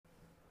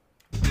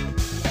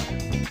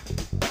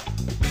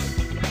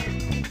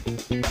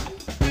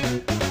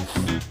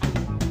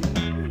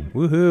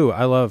Woohoo!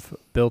 I love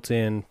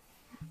built-in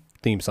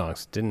theme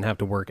songs. Didn't have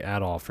to work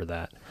at all for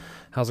that.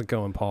 How's it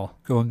going, Paul?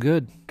 Going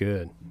good.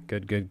 Good.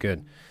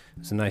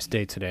 It's a nice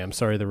day today. I'm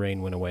sorry the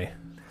rain went away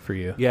for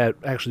you. Yeah, it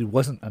actually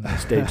wasn't a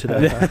nice day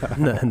today.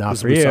 Not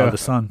for we you. saw the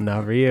sun.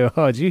 Not for you.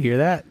 Oh, did you hear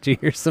that? Did you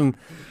hear some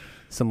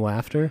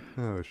laughter?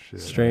 Oh,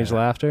 shit. Strange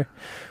laughter.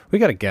 We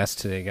got a guest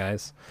today,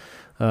 guys.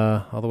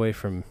 All the way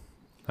from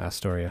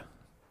Astoria.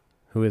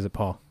 Who is it,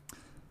 Paul?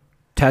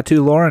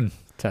 Tattoo Loren.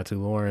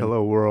 Tattoo Loren.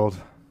 Hello, world.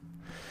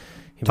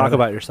 Talk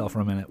about yourself for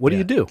a minute. What do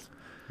you do?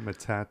 I'm a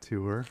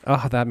tattooer.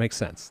 Oh, that makes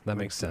sense. That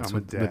makes sense. I'm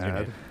a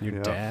dad. Your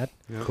Yep. dad?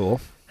 Yep.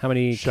 Cool. How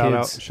many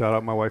kids? Shout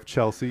out my wife,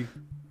 Chelsea.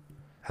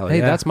 Hell Hey,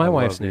 yeah. that's my I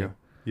wife's love name.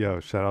 you. Yo,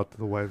 shout out to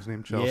the wife's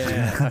name, Chelsea.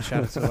 Yeah,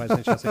 shout out to the wife's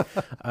name, Chelsea.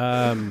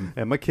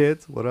 And my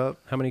kids, what up?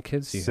 How many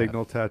kids do you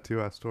Signal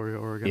Tattoo, Astoria,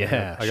 Oregon. have?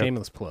 Yeah, I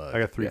shameless plug.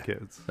 got 3 Yeah.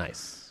 kids.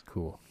 Nice.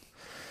 Cool.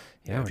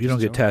 Yeah, If we're you don't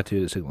just get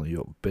tattooed at Signal,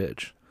 you a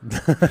bitch.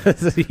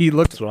 he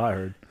That's what I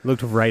heard.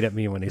 looked right at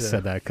me when he Yeah.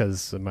 said that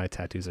because my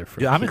tattoos are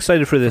from Yeah, I'm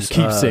excited for this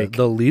keepsake.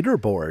 the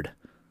leaderboard.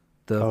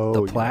 Oh,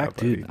 The yeah, plaque,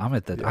 dude. buddy. I'm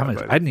at the. Yeah,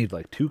 buddy. I need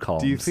like 2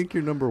 columns. Do you think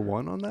you're number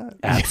 1 on that?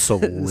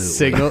 Absolutely.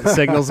 Signal's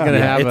going to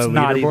Yeah, have it's a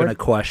not even leaderboard? a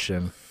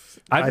question.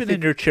 I've I been in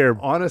think- your chair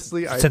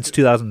Honestly, since I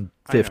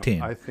 2015.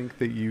 know. I think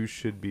that you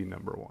should be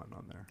number 1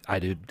 on there. I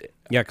do.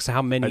 Yeah, because how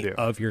I many do.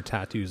 of your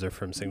tattoos are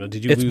from Signal?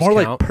 Did you It's lose more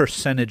like count?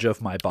 percentage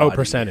of my body. Oh,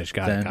 percentage.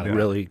 Got it. Than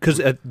really,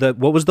 because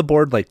what was the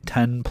board like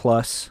 10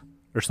 plus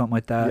or something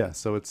like that? Yeah,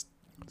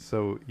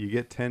 so you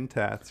get 10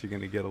 tats, you're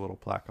going to get a little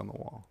plaque on the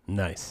wall.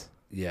 Nice.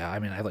 Yeah, I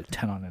mean, I have like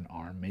 10 on an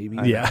arm, maybe.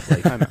 I Yeah. know.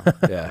 I know.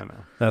 Yeah. I know.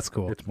 That's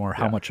cool. It's more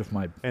how Yeah. much of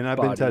my And I've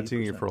been body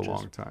tattooing you for a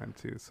percentages. long time,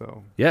 too.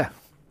 So, Yeah.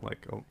 like,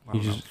 I You don't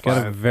know, just got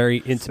a 5, very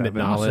intimate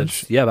 7.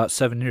 knowledge. Yeah, about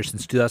 7 years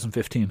since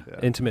 2015. Yeah.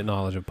 Intimate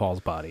knowledge of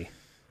Paul's body.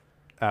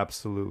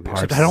 Absolutely.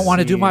 Parts. Except I don't want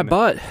to do my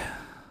butt.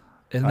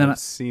 And then I've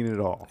seen it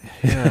all.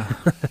 yeah,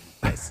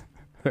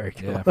 Very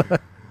cool. yeah.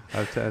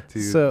 I've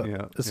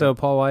tattooed. So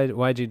Paul,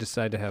 why'd you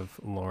decide to have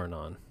Lauren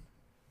on?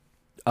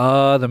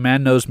 The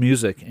man knows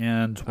music,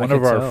 and one I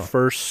of could our tell.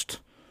 first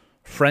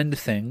friend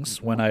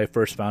things when I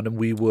first found him,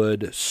 we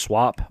would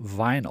swap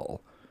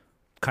vinyl,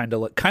 kind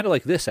of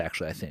like this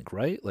actually. I think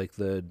right, like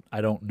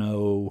I don't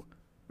know,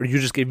 or you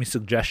just gave me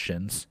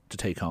suggestions to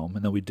take home,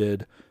 and then we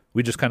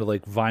just kind of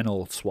like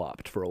vinyl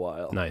swapped for a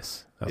while.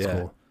 Nice. That's Yeah.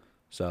 cool.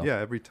 So Yeah,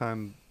 every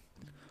time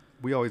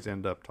we always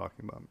end up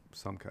talking about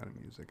some kind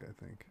of music, I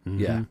think.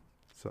 yeah. Mhm.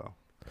 So,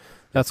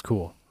 That's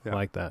cool. Yeah. I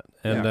like that.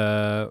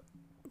 And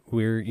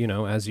we're,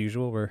 as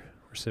usual, we're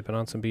sipping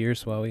on some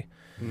beers while we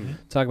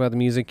talk about the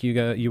music.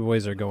 You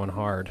boys are going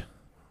hard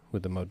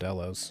with the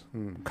Modelo's.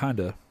 kind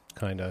of.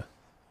 Kind of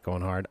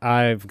going hard.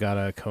 I've got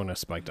a Kona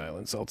Spiked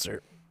Island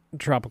Seltzer.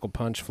 Tropical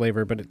punch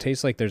flavor, but it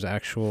tastes like there's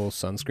actual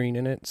sunscreen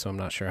in it, so I'm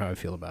not sure how I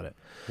feel about it.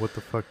 what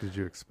the fuck did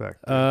you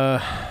expect?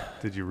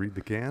 Did you read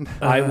the can?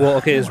 As we were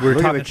Look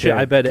at talking the shit, can.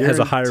 I bet it has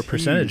a higher Guaranteed.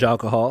 percentage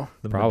alcohol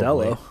than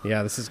Probably. Modelo.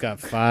 Yeah, this has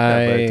got Yeah,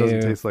 but it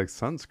doesn't taste like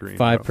sunscreen.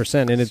 bro.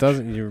 5%, and it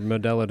doesn't. Your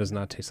Modelo does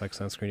not taste like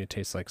sunscreen. It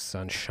tastes like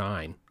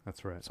sunshine.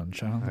 That's right.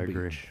 Sunshine on the I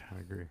agree. beach.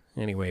 I agree.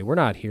 Anyway, we're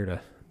not here to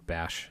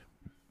bash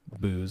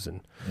booze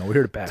and No, we're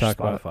here to bash Talk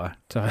about-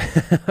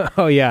 Spotify.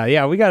 oh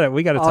yeah, we got to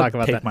I'll talk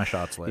about take that. my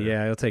shots later.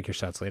 Yeah, you'll take your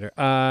shots later.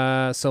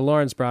 So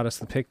Lawrence brought us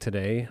the pick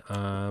today.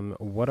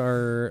 What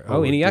are?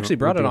 Oh, and he we're actually doing-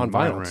 brought we're it on doing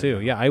mine vinyl right too. now.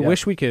 Yeah, I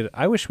wish we could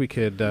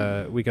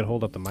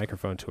hold up the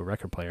microphone to a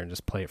record player and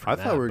just play it from I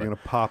that. thought we were but- going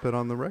to pop it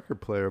on the record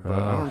player, but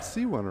I Oh. don't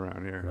see one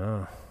around here.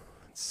 No,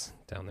 it's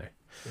down there.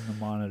 And the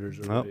monitors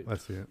are Oh, right. I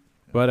see it.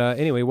 But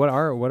anyway, what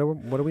are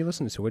we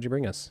listening to? What'd you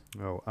bring us?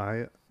 Oh,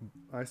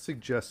 I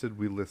suggested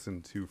we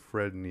listen to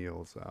Fred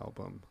Neil's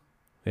album.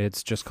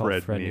 It's just called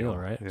Fred Fred Neil, Neil,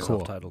 right? yeah. Cool.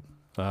 Self-titled.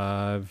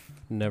 I've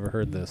never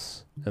heard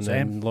this. And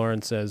Same. then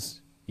Lauren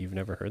says, "You've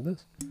never heard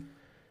this?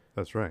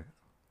 That's right.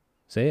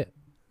 Say it."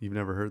 You've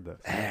never heard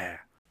this.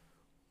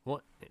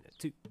 1 and a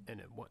 2 and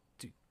a 1,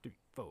 2, 3,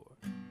 4.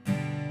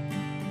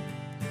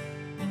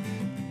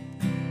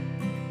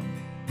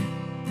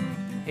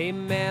 Hey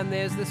man,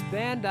 there's this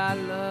band I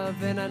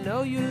love, and I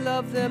know you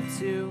love them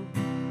too.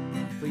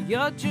 But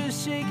you're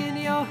just shaking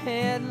your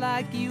head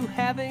like you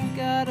haven't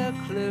got a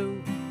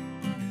clue.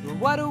 But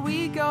what are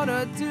we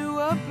gonna do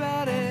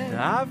about it?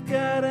 I've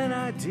got an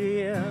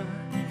idea.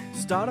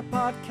 Start a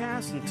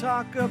podcast and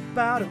talk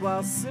about it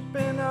while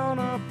sipping on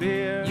a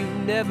beer. You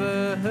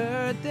never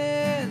heard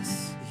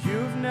this.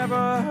 You've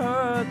never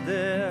heard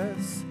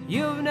this.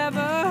 You've never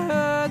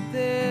heard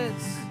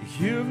this.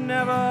 You've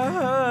never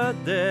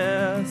heard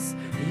this.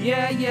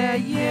 Yeah, yeah,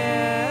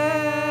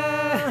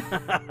 yeah.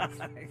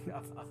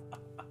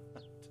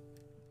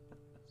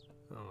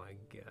 Oh my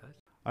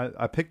god.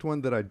 I picked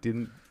one that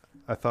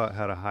I thought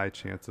had a high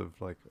chance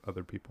of like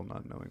other people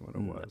not knowing what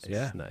it was.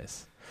 Yeah.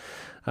 Nice.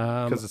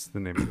 Because it's the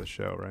name of the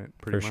show, right?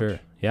 For Pretty sure.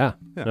 much. Yeah.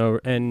 Yeah. No,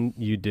 and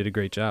you did a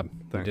great job.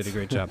 Thanks. You did a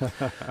great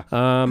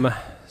job.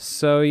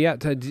 So yeah,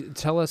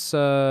 tell us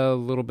a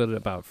little bit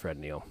about Fred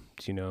Neil.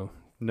 Do you know?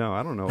 No,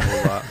 I don't know a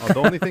whole lot. The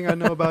only thing I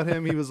know about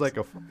him, he was like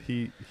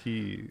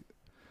he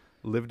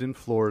lived in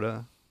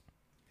Florida.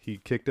 He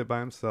kicked it by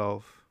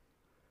himself,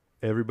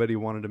 everybody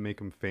wanted to make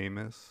him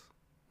famous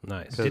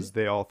Nice. because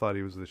they all thought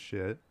he was the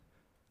shit.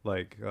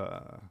 Like,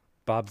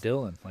 Bob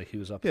Dylan, like he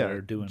was up yeah,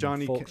 there doing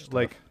Johnny, folk stuff.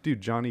 like, dude,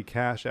 Johnny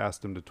Cash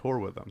asked him to tour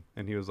with him,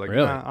 and he was like,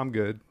 Really? nah, I'm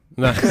good.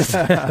 Nice.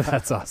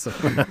 That's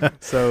awesome.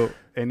 So,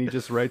 and he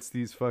just writes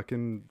these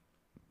fucking,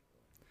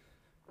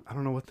 I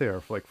don't know what they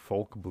are, like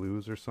folk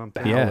blues or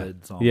something.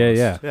 ballads almost.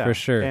 Yeah, for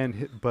sure.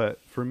 And but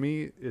for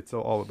me, it's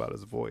all about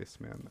his voice,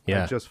 man.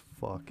 Yeah. I just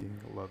fucking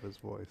love his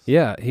voice.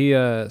 Yeah, he.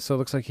 So it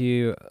looks like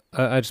he.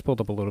 I just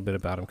pulled up a little bit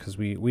about him because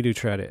we do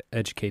try to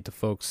educate the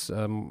folks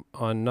on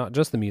not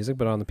just the music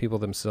but on the people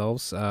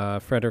themselves.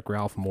 Frederick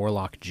Ralph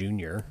Morlock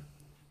Jr.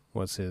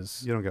 was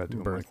his You don't gotta do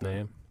him birth like that.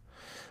 name.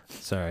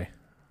 Sorry,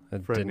 I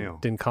Fred Neil.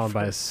 didn't call him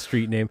by his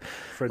street name.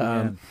 Freddie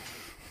Ann.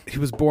 He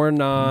was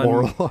born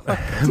on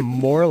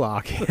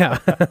Morlock. Yeah.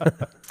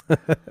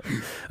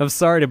 I'm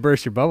sorry to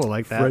burst your bubble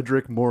like that.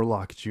 Frederick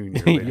Morlock Jr.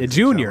 Yeah, ladies and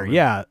Junior, gentlemen.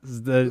 yeah.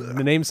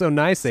 The name's so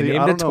nice they See, I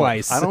named it don't know.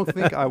 twice. I don't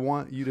think I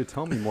want you to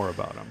tell me more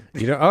about him.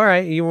 You know, all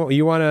right. You want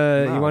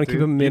to No, keep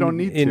dude, him you in, don't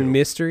need to. in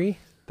mystery.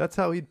 That's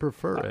how he'd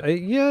prefer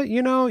it. Yeah,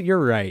 you know,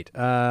 you're right.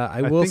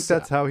 I will. think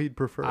that's how he'd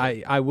prefer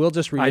it. I will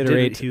just I did.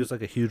 reiterate. He was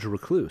like a huge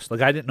recluse.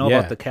 Like I didn't know Yeah.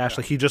 about the Cash.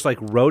 Like he just like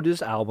wrote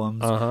his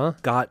albums,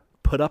 got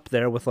put up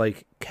there with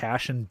like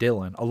Cash and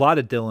Dylan, a lot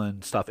of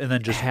Dylan stuff, and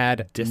then just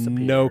had disappeared.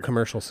 no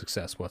commercial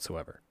success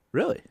whatsoever.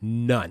 Really?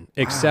 None,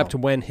 except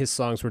when his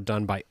songs were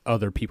done by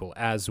other people,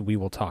 as we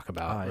will talk Oh,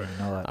 I about. didn't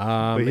know that.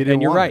 But he And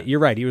didn't you're want right. it. You're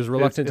right. He was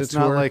reluctant it's to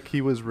not tour. like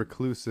he was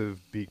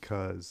reclusive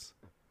because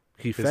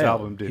He his failed.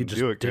 album he didn't just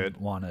do it didn't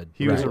good. want to.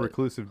 he was a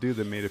reclusive dude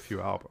that made a few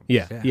albums.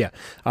 Yeah.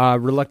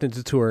 Reluctant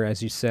to tour,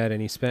 as you said,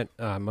 and he spent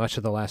much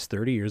of the last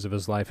 30 years of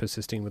his life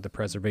assisting with the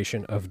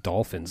preservation of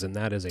dolphins, and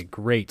that is a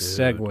great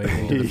segue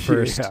into the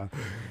first. Yeah.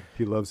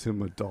 He loves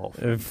him a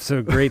dolphin.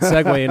 So great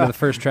segue into the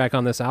first track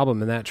on this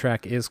album, and that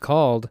track is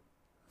called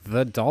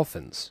 "The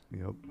Dolphins."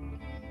 Yep.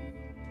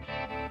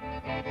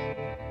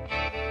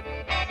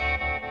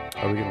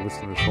 Are we gonna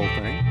listen to this whole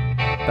thing?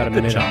 About a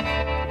Good minute. chunk.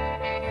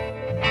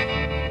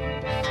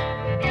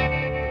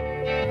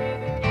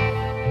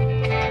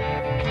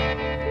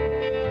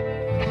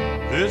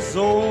 This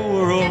old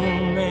world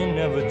may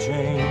never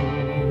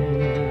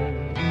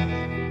change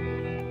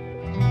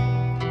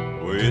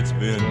where it's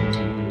been.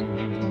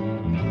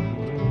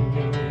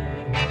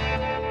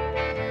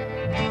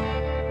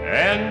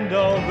 And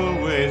all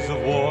the ways of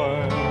war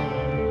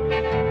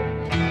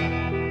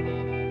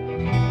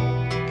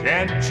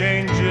can't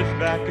change it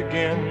back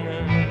again.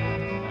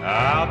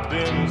 I've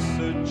been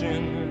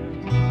searching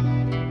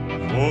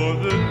for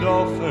the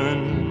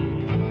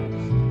dolphins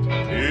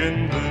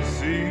in the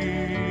sea.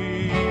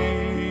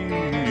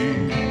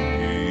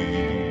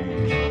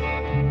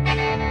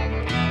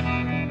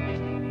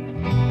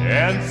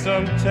 And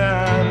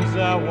sometimes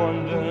I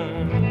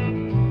wonder,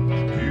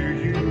 do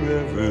you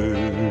ever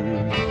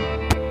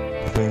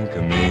think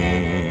of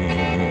me?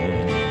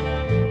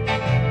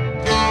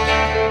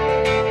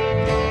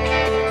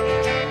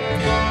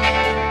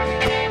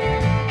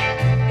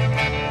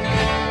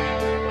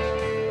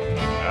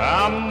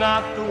 I'm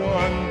not the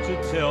one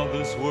to tell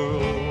this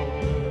world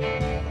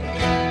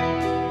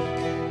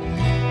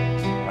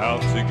how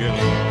to get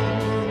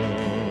along.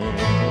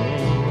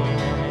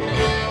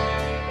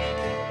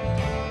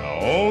 I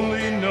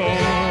only know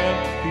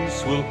that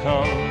peace will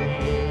come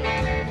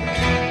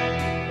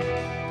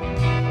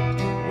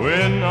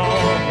when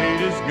all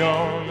hate is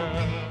gone.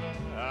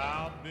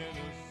 I've been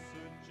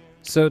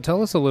searching. So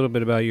tell us a little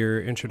bit about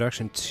your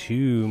introduction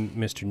to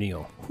Mr.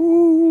 Neil.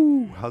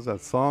 Whoo! How's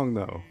that song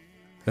though?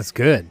 That's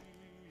good.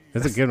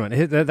 That's a good one.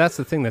 That's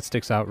the thing that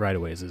sticks out right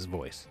away is his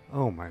voice.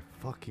 Oh my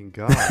fucking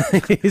god!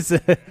 he's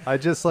I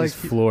just like. he's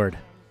floored.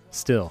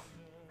 Still,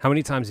 how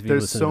many times have you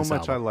There's listened so to this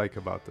much I album? like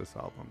about this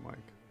album, like,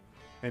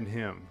 and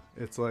him.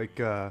 It's like,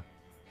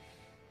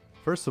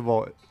 first of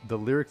all, the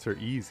lyrics are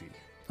easy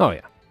Oh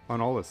yeah.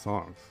 on all his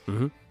songs,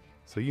 Mm-hmm.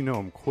 so you know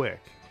him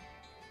quick,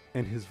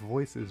 and his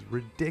voice is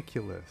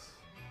ridiculous.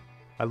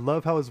 I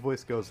love how his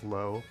voice goes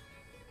low,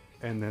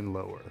 and then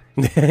lower.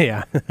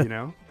 Yeah. You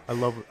know,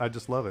 I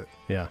just love it.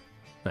 Yeah.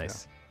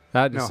 Nice.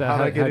 How'd you How'd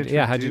I get how'd you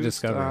introduced?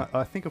 discover it?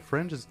 I think a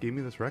friend just gave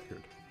me this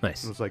record.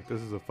 Nice. It was like, this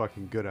is a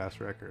fucking good ass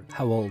record.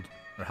 How old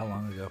or how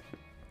long ago?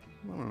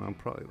 I don't know, I'm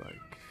probably like,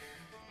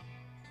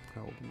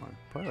 how old am I?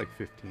 Probably like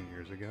 15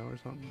 years ago or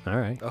something. All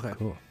right. Okay.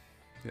 Cool.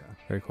 Yeah.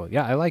 Very cool.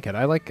 Yeah, I like it.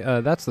 I like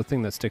that's the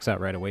thing that sticks out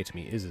right away to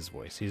me is his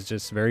voice. He's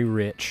just very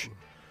rich.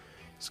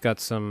 He's got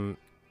some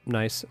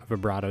nice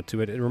vibrato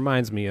to it. It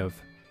reminds me of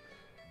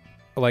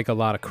like a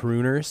lot of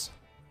crooners,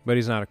 but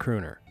he's not a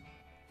crooner,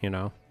 you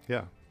know?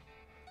 Yeah.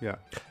 Yeah.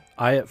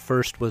 I at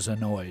first was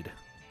annoyed,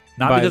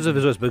 not By- because of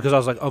his voice, because I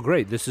was like, "Oh,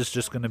 great! This is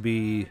just going to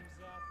be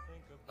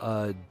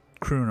a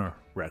crooner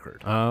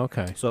record." Oh,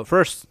 okay. So at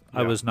first,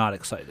 I Yeah. was not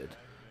excited,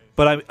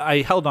 but I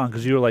held on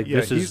because you were like,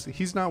 Yeah, "This is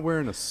he's not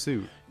wearing a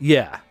suit.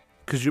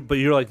 because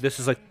you're like, this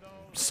is like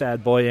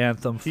sad boy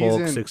anthem,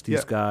 folk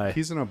 '60s guy."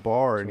 He's in a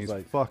bar and So he's it's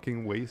like-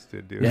 fucking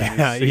wasted, dude.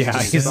 Yeah, And he's yeah,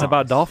 singing He's singing songs.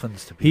 about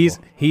dolphins to people.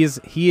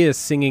 He is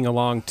singing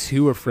along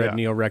to a Fred Yeah.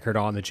 Neil record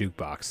on the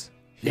jukebox.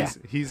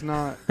 He's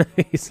not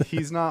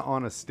he's not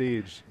on a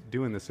stage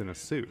doing this in a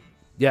suit.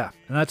 Yeah,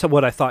 and that's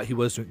what I thought he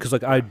was doing, because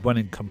like I went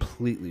in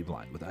completely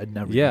blind with it. I'd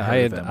never. Yeah,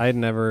 even heard of him. I'd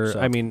never. So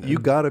I mean, You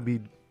got to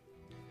be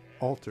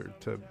altered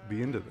to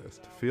be into this,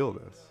 to feel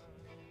this.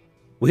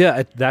 Well,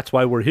 yeah, that's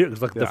why we're here.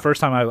 Because like Yeah. the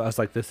first time I was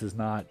like, this is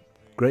not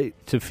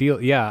great. to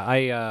feel. Yeah,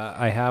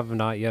 I have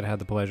not yet had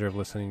the pleasure of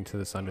listening to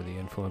this under the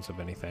influence of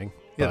anything.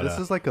 Yeah, but, this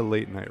is like a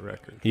late night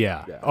record.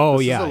 Yeah. Yeah. Oh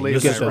This is yeah. a late You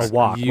night get Just record. those. a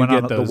walk. You Went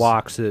get on those, the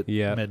walks at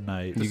yeah.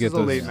 midnight. You This get is a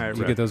those. late night You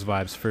record. get those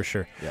vibes for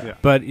sure. Yeah. Yeah.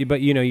 But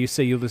you know, you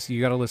say you listen,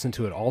 you got to listen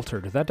to it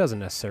altered. That doesn't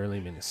necessarily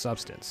mean the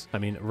substance. I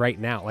mean, right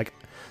now, like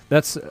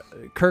that's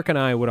Kirk and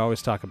I would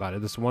always talk about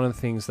it. This is one of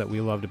the things that we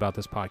loved about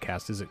this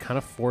podcast is it kind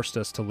of forced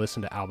us to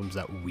listen to albums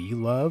that we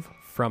love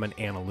from an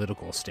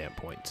analytical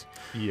standpoint,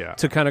 Yeah.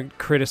 to kind of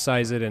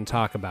criticize it and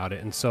talk about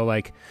it. And so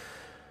like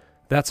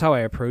that's how I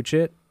approach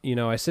it. You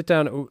know, I sit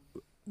down.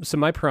 So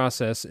my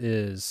process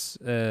is,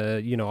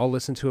 you know, I'll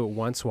listen to it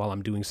once while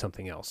I'm doing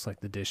something else,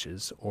 like the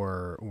dishes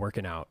or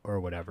working out or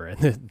whatever. And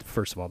then,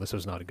 first of all, this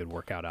was not a good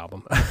workout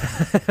album,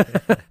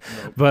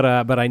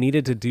 but I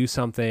needed to do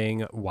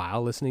something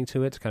while listening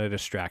to it to kind of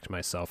distract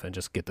myself and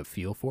just get the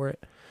feel for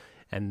it.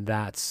 And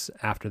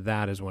after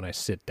that is when I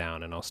sit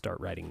down and I'll start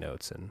writing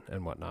notes and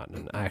whatnot.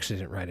 And I actually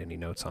didn't write any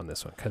notes on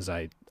this one because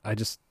I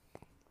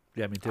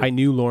Yeah, me too. I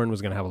knew Loren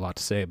was going to have a lot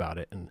to say about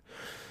it, and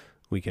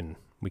we can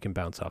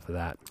bounce off of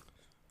that.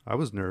 I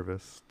was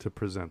nervous to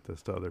present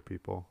this to other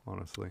people,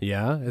 honestly.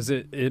 Yeah, is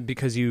it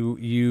because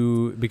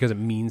because it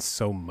means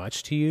so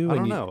much to you? I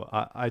and don't know.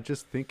 I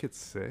just think it's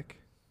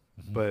sick,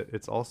 but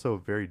it's also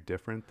very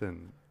different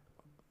than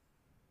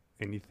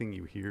anything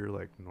you hear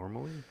like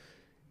normally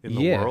in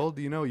the Yeah. world.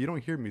 You know, you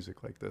don't hear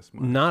music like this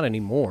much. Not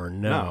anymore.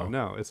 No.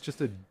 No. It's just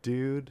a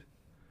dude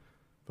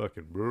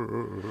fucking.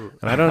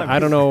 And I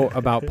don't know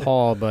about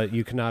Paul, but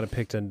you could not have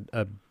picked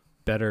a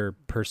better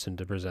person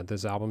to present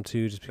this album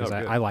to, just because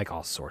good. I like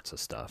all sorts of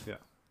stuff. Yeah.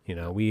 You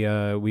know,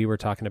 we were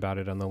talking about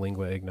it on the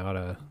Lingua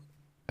Ignota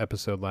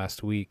episode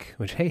last week.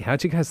 Which, hey,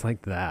 how'd you guys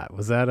like that?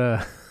 Was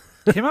that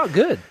Came out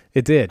good.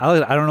 It did.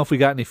 I don't know if we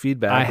got any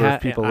feedback or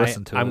if people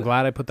listened to it. I'm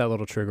glad I put that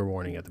little trigger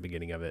warning at the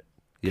beginning of it.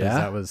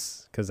 Yeah?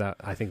 because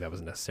I think that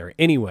was necessary.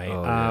 Anyway,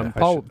 Oh, yeah.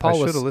 Paul I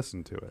should was have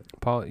listened to it.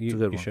 Paul, a you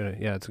good one. should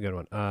have. Yeah, it's a good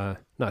one.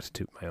 Not to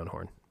toot my own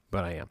horn,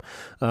 but I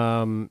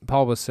am.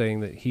 Paul was saying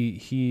that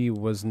he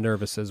was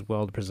nervous as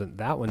well to present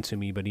that one to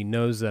me, but he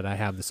knows that I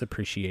have this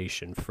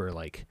appreciation for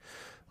like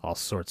all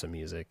sorts of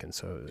music, and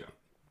so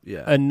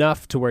Yeah.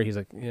 enough to where he's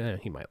like, yeah,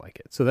 he might like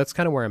it. So that's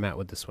kind of where I'm at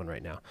with this one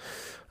right now.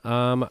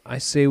 I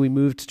say we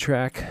move to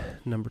track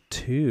number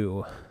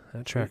 2.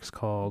 That track's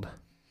called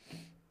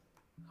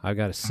 "I've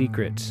Got a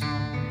Secret."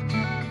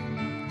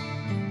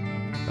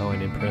 Oh,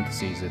 and in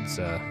parentheses, it's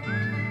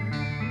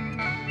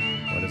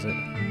what is it?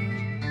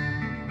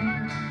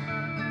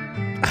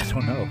 I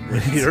don't know.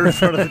 You're in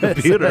front of the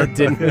computer. I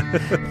didn't.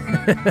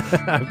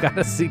 I've got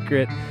a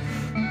secret.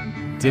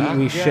 Didn't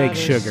we shake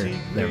sugar?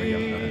 There we go.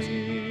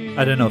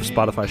 I didn't know if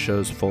Spotify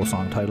shows full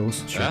song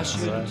titles. I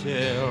should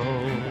tell.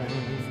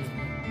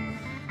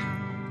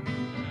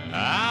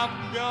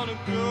 I'm gonna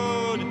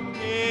go to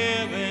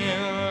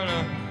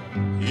heaven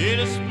in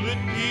a split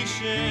pea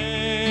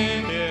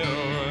shell.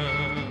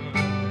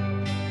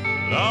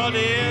 Lord,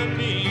 help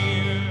me,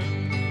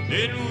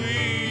 then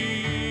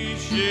we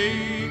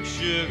shake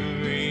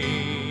sugary.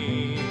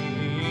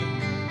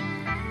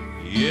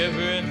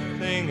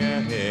 Everything I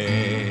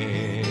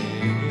had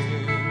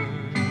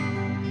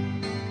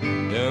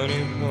done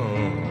it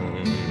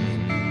wrong.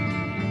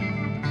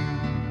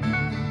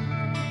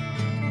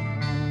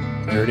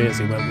 There it is.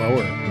 He went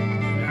lower.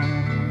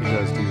 He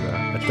does do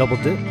that. A double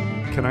dip.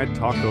 Can I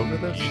talk over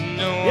this?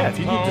 Yeah, if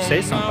you need to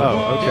say something.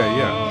 Oh, okay,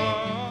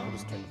 yeah. I'll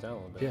just turn it down a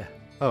little bit. Yeah.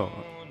 Oh,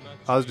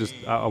 I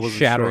wasn't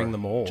Shattering sure. the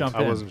mold. Jump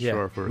I in. wasn't Yeah.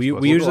 sure if We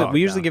we're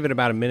usually give it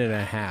about a minute and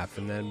a half,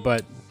 and then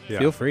Yeah.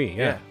 feel free.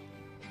 Yeah.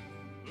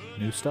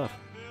 New stuff.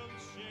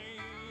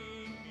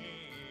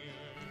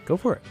 Go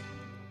for it.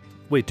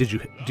 Wait, do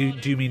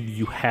you mean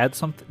you had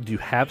something? Do you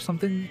have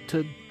something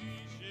to?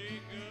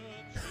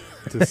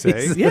 to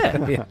say.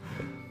 Yeah. Yeah.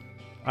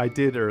 I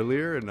did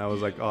earlier, and I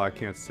was like, oh, I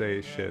can't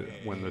say shit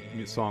when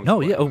the song's No,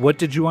 playing. yeah. What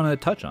did you want to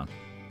touch on?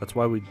 That's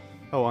why we.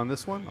 Oh, on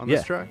this one? On Yeah.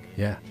 this track?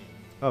 Yeah.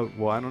 Oh,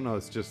 well, I don't know.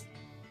 It's just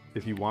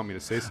if you want me to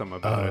say something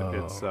about it,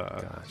 it's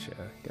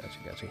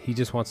Gotcha. He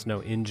just wants to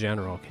know in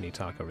general. Can he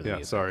talk over the yeah.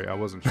 music? Sorry, I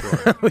wasn't sure.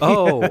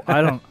 Oh,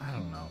 I don't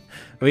know.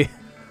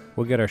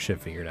 We'll get our shit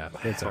figured out.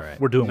 It's all right.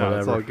 We're doing No,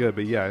 it's all whatever. good.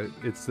 But yeah,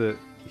 it's the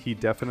he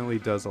definitely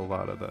does a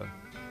lot of the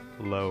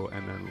low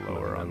and then lower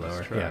Lower on and this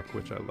lower, track,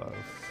 which I love.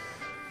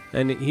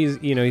 And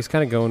he's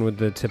kind of going with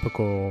the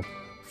typical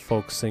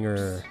folk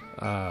singer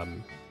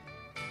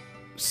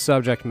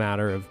subject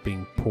matter of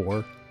being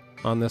poor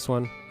on this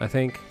one. I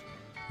think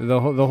the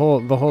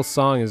whole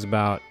song is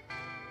about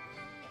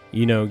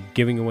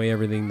giving away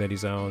everything that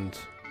he's owned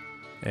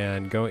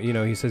and going.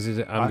 He says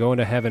I'm going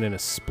to heaven in a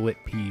split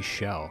pea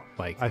shell.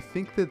 Like I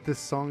think that this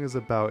song is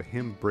about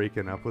him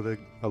breaking up with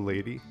a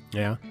lady,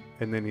 yeah,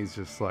 and then he's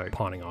just like,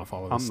 pawning off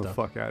all of I'm his the stuff.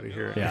 fuck out of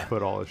here. And Yeah. he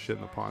put all his shit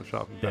in the pawn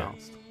shop and Yeah.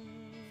 bounced.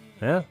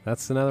 Yeah,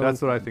 that's another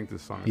That's one. what I think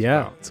this song is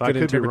Yeah, about. it's So good I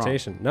could be wrong.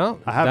 interpretation. No,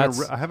 I haven't.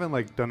 that's, I haven't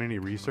like done any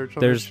research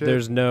on there's this shit.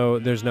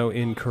 there's no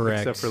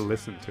incorrect, except for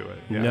listen to it.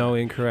 Yeah. no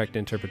incorrect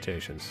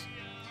interpretations.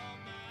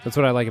 That's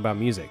what I like about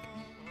music.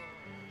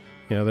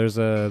 You know, there's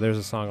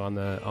a song on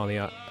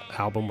the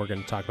album we're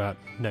going to talk about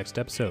next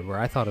episode where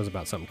I thought it was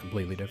about something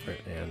completely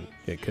different, and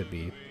it could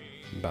be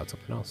about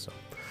something else. So,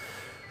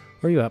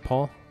 where are you at,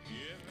 Paul?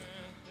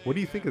 What do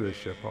you think of this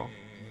shit, Paul?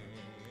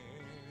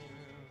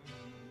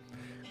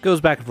 Goes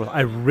back and forth.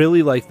 I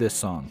really like this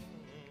song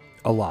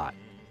a lot.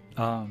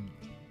 How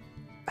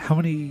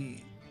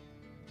many?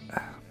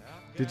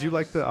 Did you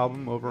like the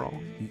album overall?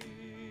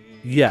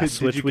 Yes,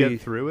 Did which you we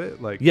get through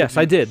it? Like, yes, could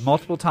you- I did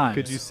multiple times.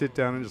 Could you sit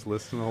down and just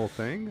listen to the whole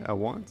thing at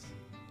once?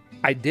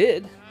 I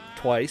did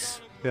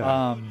twice.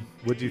 Yeah.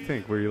 What do you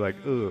think? Were you like,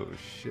 oh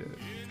shit?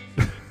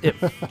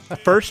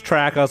 First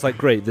track, I was like,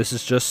 great, this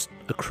is just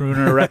a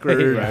crooner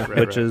record,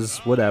 which is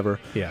whatever.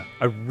 Yeah.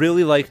 I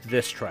really liked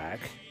this track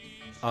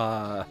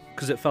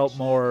because it felt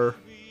more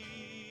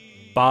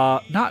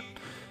Bob, not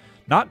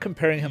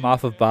comparing him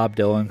off of Bob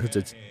Dylan because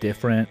it's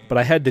different, but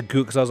I had to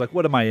Google because I was like,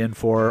 what am I in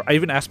for? I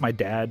even asked my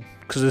dad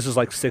because this is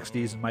like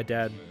 60s and my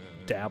dad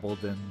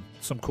dabbled in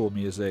some cool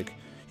music.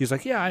 He's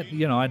like, yeah,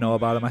 I know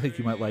about him. I think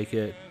you might like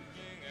it.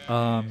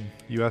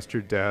 You asked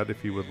your dad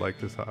if he would like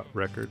this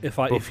record If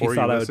he before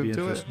thought you I would be listened to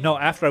interested. it. No,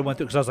 after I went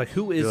through because I was like,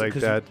 who is You're it? like,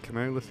 'Cause Dad, can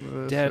I listen to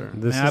this? Dad, or-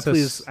 This may I is a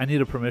please? s- I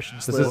need a permission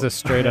This slip. is a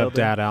straight up Mailed in.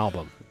 dad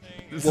album.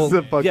 This is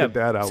a fucking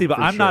dad album. See, but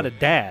for I'm not sure. a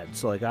dad,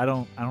 so like I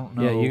don't know.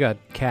 Yeah, you got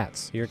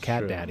cats. You're a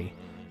cat True. daddy.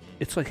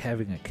 It's like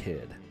having a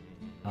kid.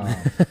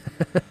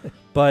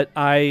 But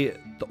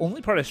the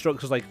only part I struggled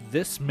because like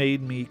this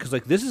made me because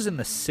like this is in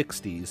the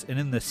 60s, and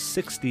in the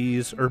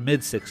 60s or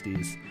mid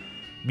 60s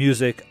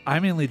music, I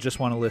mainly just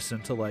want to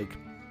listen to like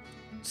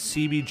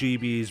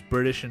CBGB's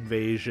British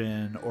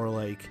Invasion or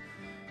like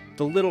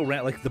the Little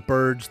like the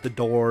Byrds, the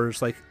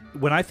Doors. Like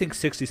when I think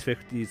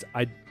 60s,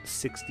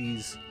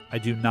 60s, I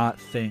do not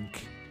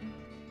think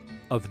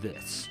of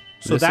this.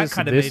 So This that is-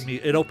 kind of this-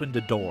 made me. It opened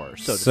a door,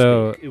 so to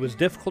So- speak. It was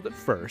difficult at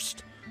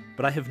first,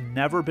 but I have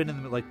never been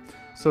in the like.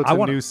 So it's I a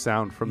wanna- new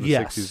sound from the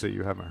Yes. 60s that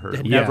you haven't heard.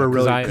 Had Yeah, never 'cause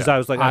really I- because I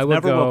was like I I've would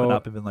never woken go-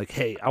 up and been like,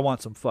 hey, I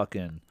want some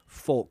fucking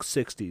folk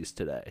 60s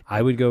today.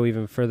 I would go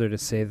even further to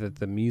say that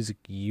the music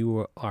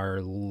you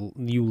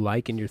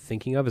like and you're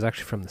thinking of is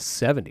actually from the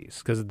 70s,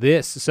 because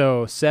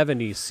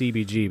 70s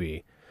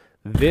CBGB,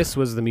 this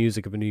was the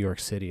music of New York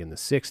City in the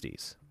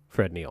 60s.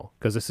 Fred Neil,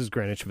 because this is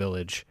Greenwich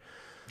Village.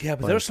 Yeah,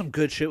 but Like- there's some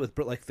good shit with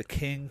like the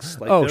Kings.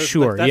 Like, Oh, there's-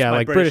 sure, that's yeah, my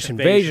like British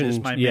Invasion is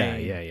is- my yeah,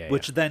 main, yeah.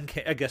 Which then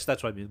I guess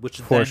that's what I mean.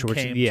 Which For then sure, which-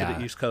 came to yeah.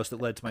 the East Coast that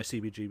led to my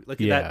CBGB. Like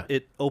Yeah. that,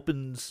 it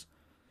opens.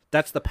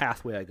 That's the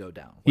pathway I go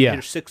down. When Yeah,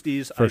 you're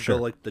 60s, for I sure.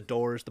 go like the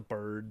Doors, the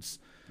Byrds,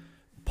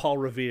 Paul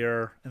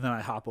Revere, and then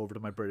I hop over to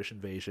my British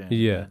Invasion.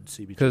 Yeah, and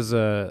CBGB. because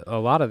a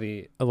lot of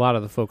the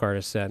folk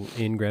artists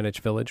in Greenwich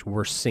Village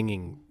were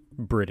singing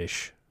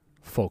British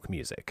folk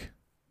music.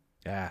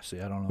 Yeah, see,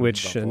 I don't know.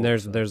 Which about and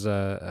folk, there's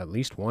so. at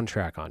least one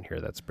track on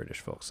here that's British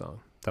folk song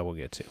that we'll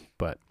get to,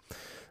 but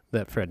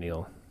that Fred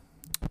Neil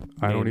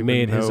I don't even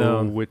made know his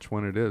own. which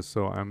one it is,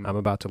 so I'm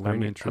about to learn.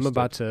 I'm interested.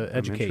 about to I'm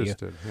educate you.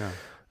 interested, Yeah.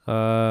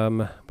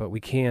 But we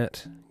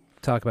can't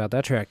talk about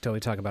that track till we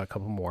talk about a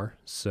couple more.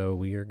 So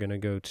we are gonna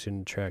go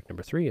to track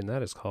number 3, and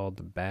that is called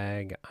 "The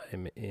Bag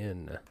I'm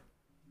In."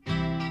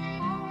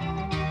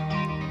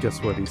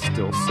 Guess what? He's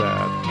still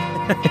sad.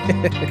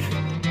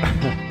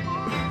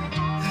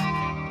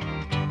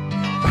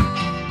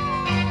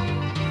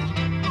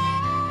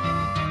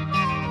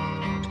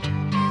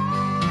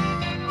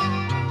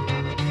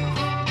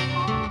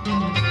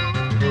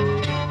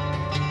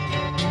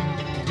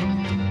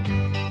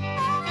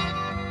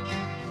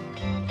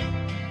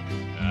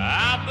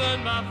 I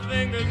burned my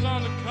fingers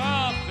on the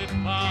coffee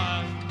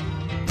pot.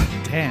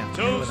 Damn, when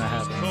Toast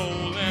that is happens.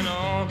 cold and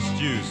orange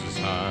juice is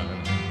hot.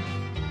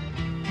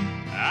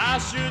 I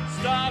should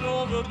start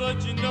over,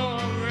 but you know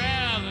I'd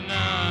rather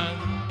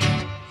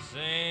not.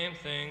 Same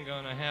thing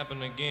gonna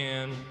happen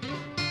again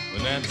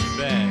when that's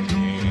back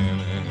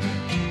in.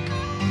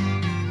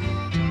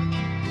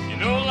 You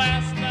know,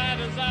 last night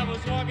as I was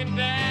walking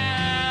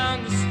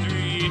down the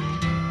street,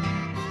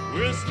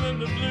 whistling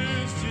the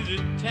blues to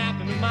the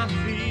tapping of my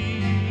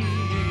feet,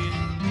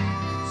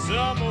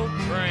 some old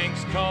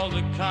cranks called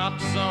the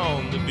cops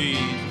on the beat.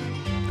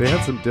 They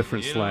had some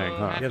different slang,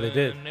 huh? Yeah, they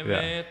did.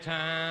 Every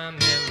time,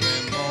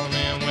 every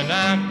morning when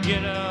I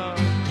get up,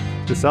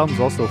 This album's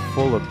also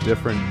full of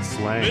different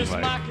slang, miss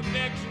my like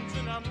connections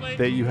and I'm late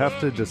that you for have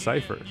to work.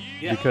 decipher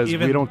Yeah, because we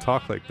even don't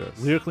talk like this.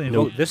 Lyrically, and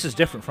Nope. this is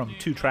different from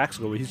 2 tracks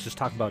ago where he's just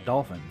talking about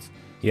dolphins.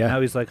 Yeah,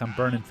 Now he's like, I'm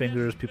burning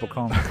fingers. People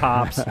call him the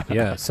cops.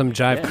 yeah. Some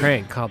jive Yeah.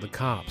 crank called the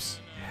cops.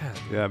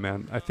 Yeah,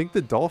 man. I think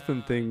the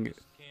dolphin thing.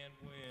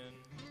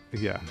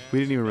 Yeah, we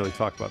didn't even really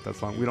talk about that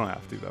song. We don't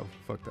have to though.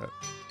 Fuck that.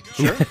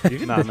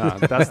 Sure. Nah.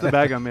 That's the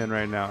bag I'm in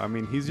right now. I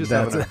mean, he's just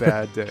having a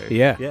bad day.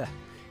 Yeah, Yeah.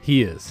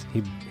 he is.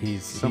 He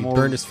Some he old-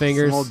 burned his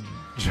fingers. Some old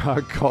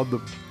Jog called the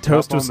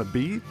Toast up was- on the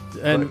beat.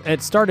 And Like-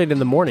 it started in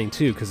the morning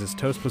too, because his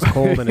toast was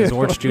cold and his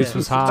orange juice Yeah.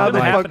 was How hot. did it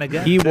Like, happen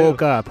again, he too?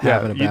 woke up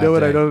having a you bad know what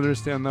day. I don't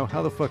understand though?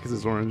 How the fuck is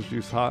his orange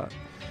juice hot?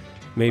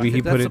 Maybe I he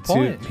think put that's it the too.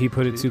 point. He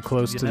put it too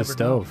close You to the never know.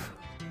 stove.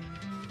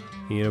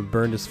 You know,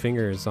 burned his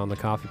fingers on the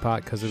coffee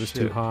pot because it was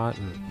too Shit. hot.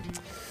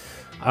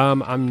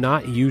 I'm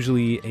not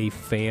usually a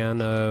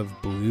fan of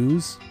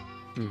blues.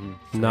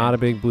 Not a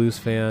big blues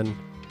fan.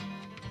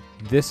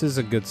 This is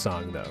a good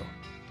song though,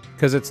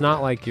 because it's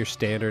not like your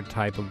standard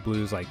type of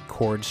blues, like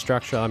chord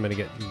structure. I'm gonna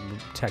get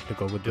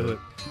technical with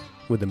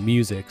the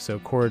music. So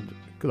chord,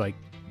 like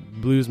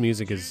blues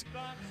music is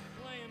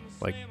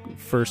like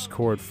first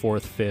chord,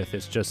 fourth, fifth.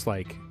 It's just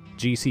like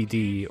G C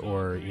D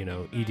or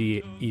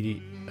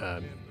ED.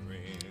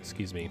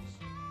 Excuse me.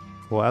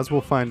 Well, as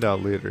we'll find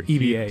out later,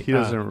 EBA, he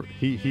doesn't.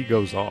 He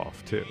goes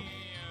off too.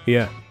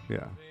 Yeah.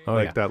 Yeah. Oh,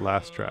 like yeah. that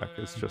last track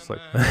is just like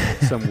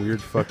some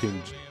weird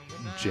fucking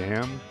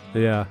jam.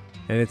 Yeah.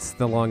 And it's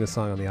the longest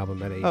song on the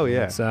album at 8 Oh,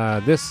 yeah. minutes.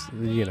 This,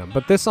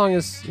 but this song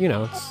is,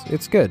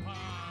 it's good.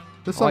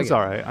 This I like song's it.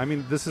 alright. I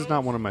mean, this is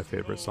not one of my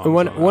favorite songs.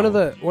 One on one of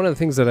album. the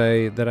things that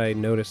I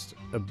noticed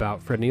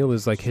about Fred Neil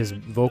is like his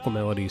vocal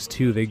melodies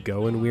too. They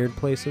go in weird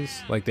places.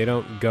 Like they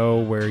don't go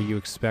where you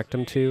expect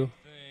them to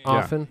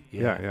often.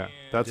 Yeah.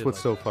 That's did what's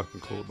like so fucking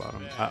cool about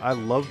him. I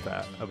love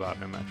that about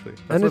him, actually.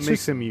 That's And what it's makes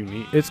just- him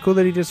unique. It's cool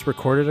that he just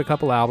recorded a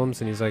couple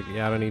albums and he's like,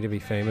 yeah, I don't need to be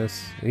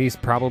famous. He's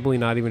probably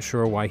not even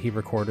sure why he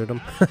recorded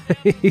them.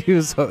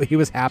 he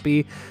was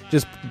happy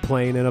just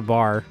playing in a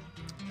bar.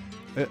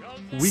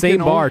 We Same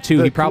can bar only- too.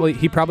 the He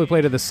cool- probably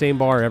played at the same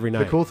bar every The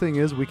night. cool thing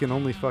is, we can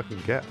only fucking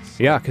guess.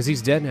 Yeah, because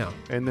he's dead now.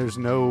 And there's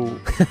no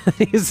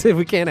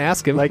We can't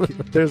ask him. like.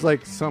 There's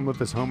like some of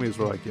his homies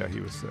were like, yeah, he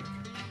was sick.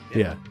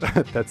 yeah,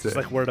 That's It's it.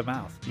 like word of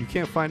mouth. You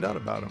can't find out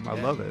about him. I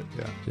Yeah. love it.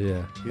 Yeah.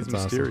 yeah. He's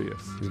that's awesome.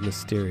 mysterious. He's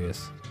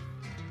mysterious.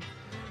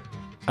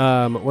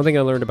 One thing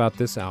I learned about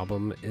this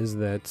album is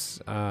that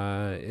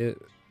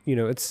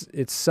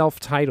it's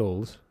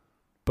self-titled,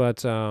 but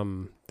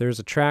there's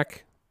a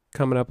track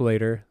coming up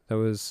later that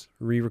was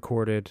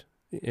re-recorded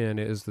and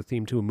it is the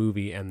theme to a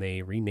movie, and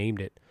they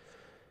renamed it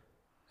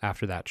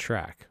after that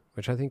track,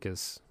 which I think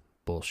is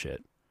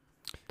bullshit.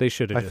 They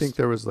should have. I think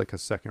there was like a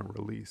second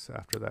release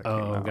after that came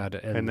Oh, out. got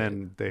it. And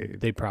then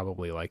they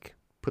probably like.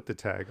 put the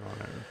tag on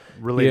it,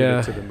 related Yeah.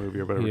 it to the movie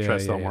or whatever, Yeah, try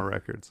to sell yeah, more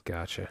records.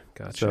 Gotcha.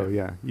 So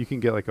yeah, you can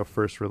get like a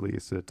first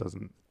release. It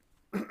doesn't.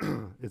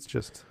 It's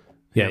just.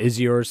 Yeah, is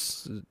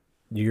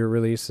your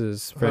release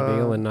is Fred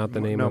Neil and not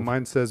the name No, of?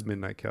 mine says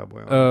Midnight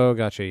Cowboy. On it. Oh,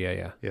 gotcha. Yeah.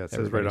 Yeah, it says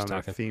right everybody's on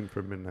talking. that theme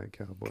for Midnight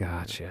Cowboy.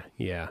 Gotcha.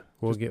 Yeah,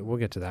 we'll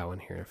get to that one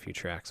here in a few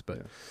tracks, but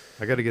Yeah.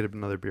 I got to get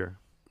another beer.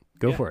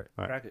 go Yeah. for it.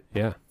 All right. Crack it.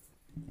 Yeah,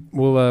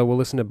 we'll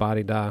listen to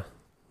Body Da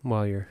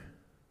while you're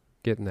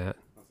getting that.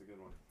 That's a good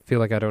one. Feel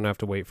like I don't have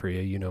to wait for you.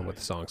 You know what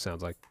the song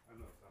sounds like.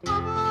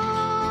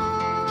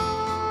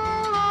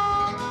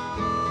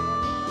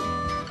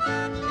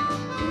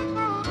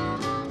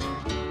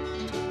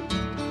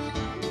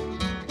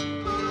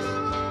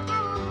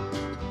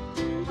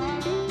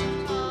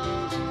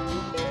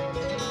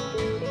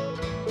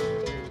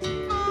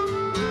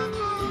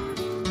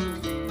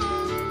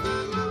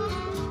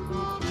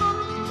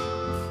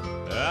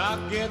 I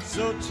get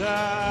so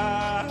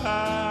tired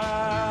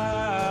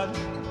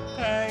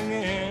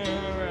hanging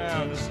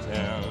around this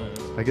town.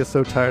 I get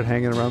so tired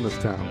hanging around this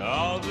town.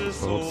 All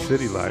this Old old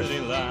city life.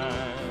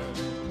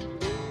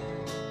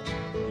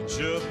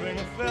 Jumping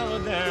a fella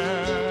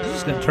down. This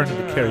is gonna turn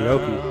into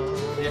karaoke.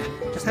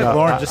 Just have No,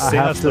 Loren just sing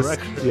have us the to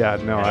record. Yeah,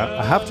 no,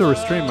 I have to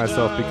restrain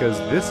myself because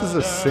this is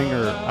a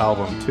singer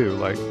album too.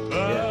 Like,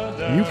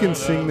 Yeah. you can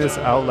sing this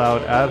out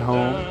loud at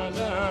home,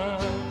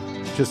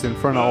 just in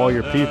front of all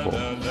your people.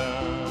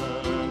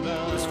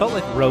 This felt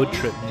like road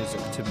trip music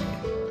to me.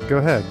 Go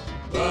ahead.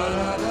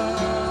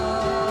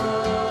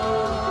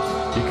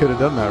 You could have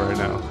done that right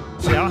now.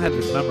 See, I don't have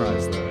this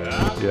memorized though.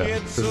 Yeah,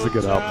 this is a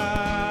good album.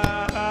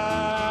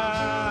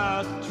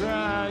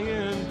 Trying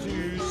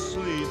to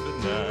sleep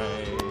at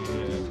night.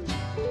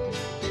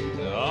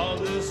 All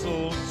this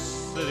old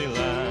city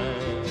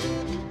life,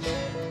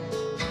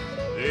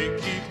 they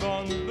keep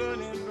on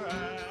burning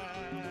bright.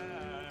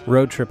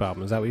 Road trip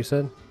album. Is that what you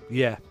said?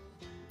 Yeah.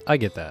 I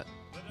get that.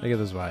 I get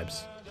those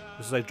vibes.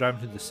 This is like driving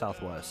through the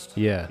Southwest.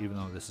 Yeah. Even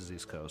though this is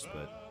East Coast,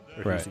 but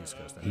or Right. he's East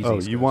Coast. He's Oh,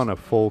 East you Coast. want a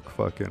folk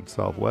fucking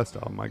Southwest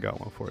album? I got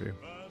one for you.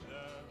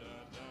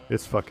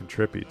 It's fucking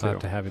trippy I'll have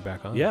too. to have you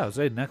back on. Yeah, I was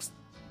saying next.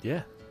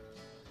 Yeah.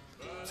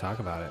 Talk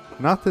about it.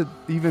 Not that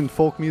even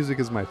folk music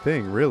is my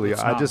thing, really.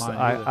 It's I not just mine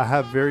either. I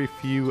have very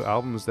few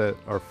albums that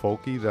are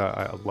folky that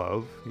I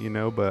love,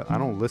 but I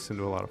don't listen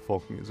to a lot of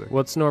folk music.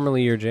 What's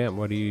normally your jam?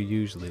 What do you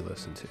usually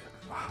listen to?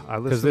 I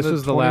listen this to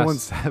was the 21 last-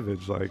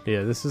 Savage like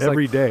Yeah, this is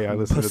every like day. I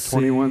listen to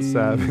 21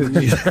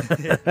 Savage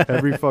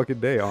every fucking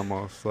day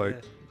almost,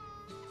 like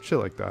shit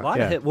like A that. lot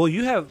Yeah. of hip. Well,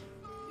 you have.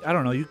 I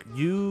don't know.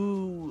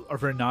 You are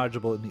very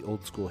knowledgeable in the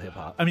old school hip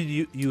hop. I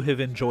mean, you have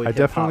enjoyed. I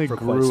hip-hop definitely for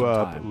quite grew some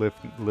up time.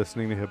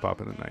 listening to hip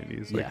hop in the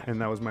 90s, Yeah. and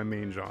that was my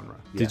main genre.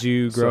 Did Yeah.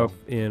 you grow So-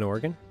 up in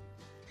Oregon?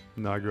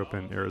 No, I grew up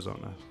in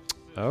Arizona.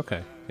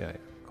 Okay. Yeah.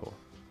 Cool.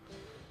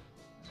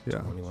 Yeah.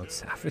 21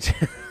 Savage.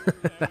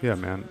 Yeah,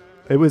 man.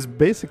 It was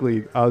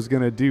basically I was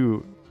gonna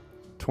do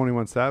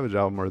 21 Savage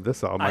album or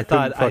this album. I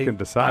couldn't fucking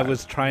decide. I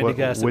was trying to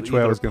guess which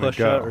way I was gonna Pusha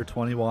go. or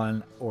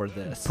 21 or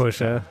this.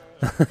 Pusha.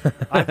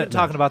 I've been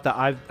talking about that.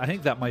 I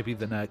think that might be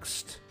the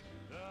next,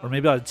 or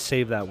maybe I'd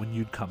save that when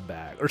you'd come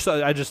back. Or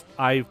so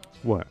I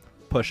What?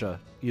 Pusha,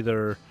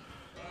 either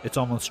It's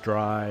Almost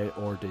Dry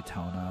or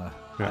Daytona.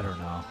 Yeah. I don't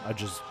know.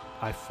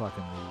 I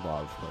fucking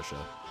love Pusha.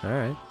 All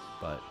right.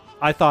 But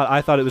I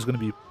thought it was going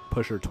to be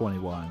Pusher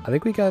 21. I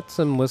think we got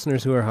some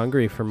listeners who are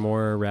hungry for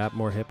more rap,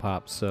 more hip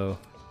hop. So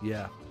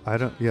Yeah. I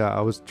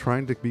was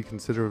trying to be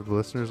considerate of the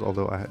listeners,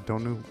 although I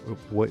don't know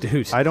what.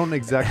 Dude. I don't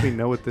exactly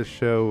know what this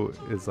show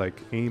is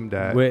like aimed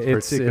at,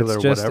 It's particular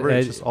just whatever.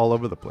 It's just all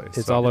over the place.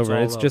 it's So- all it's over.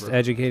 all It's just over.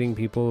 educating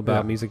people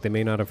about Yeah. music they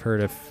may not have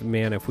heard.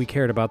 If we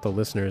cared about the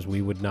listeners,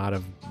 we would not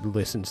have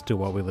listened to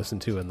what we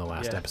listened to in the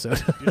last Yeah.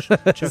 episode. You should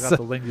check out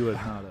the Lingua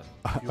Ignota.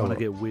 If you want to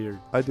get weird.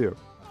 I do.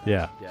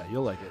 Yeah. Yeah,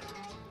 you'll like it.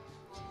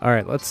 All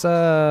right. Let's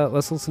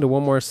listen to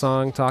one more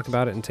song, talk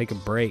about it, and take a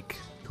break.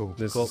 Cool.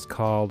 This Cool. is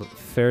called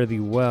 "Fare Thee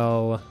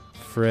Well,"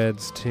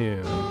 Fred's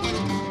tune.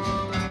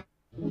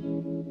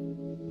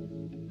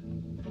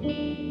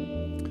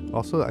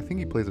 Also, I think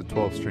he plays a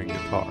 12-string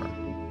guitar. I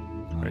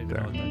don't Right even there.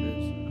 know what that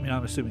is. I mean,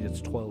 I'm assuming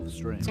it's 12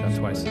 strings. It's got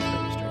twice as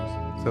many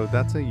strings. So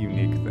that's a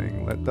unique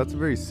thing. That's a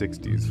very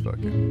 60s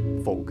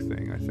fucking folk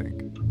thing, I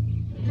think.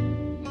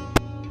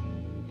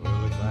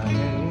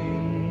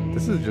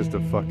 This is just a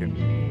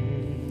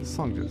fucking... This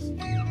song just...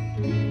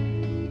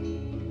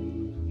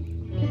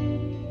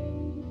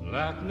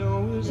 Like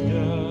Noah's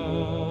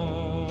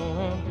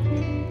dove.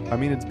 I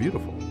mean, it's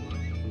beautiful.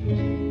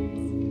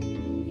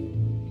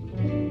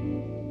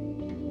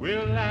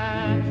 Will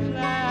I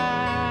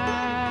fly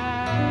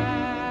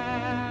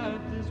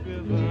this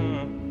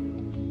river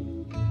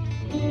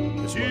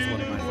This was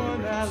one of my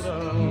one I favorites.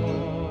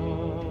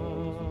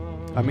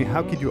 love? I mean,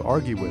 how could you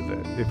argue with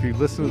it? If you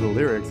listen to the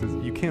lyrics,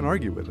 you can't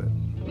argue with it.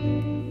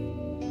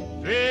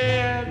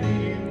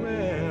 Very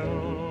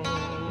well.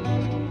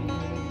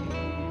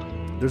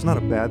 There's not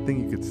a bad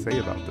thing you could say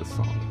about this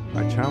song.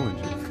 I challenge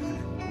you.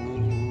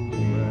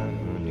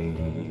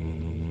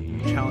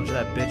 Challenge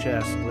that bitch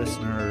ass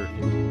listener.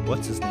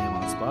 What's his name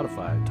on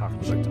Spotify?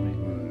 Talking shit to me.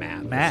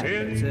 Matt. That's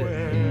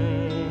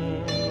it.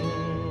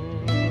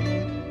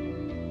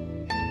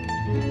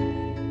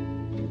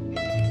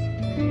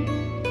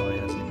 Probably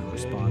hasn't even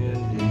responded.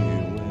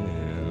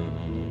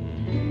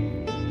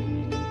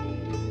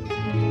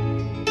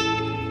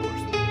 Of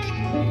course.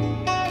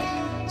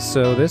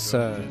 So this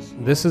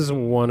is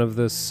one of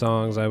the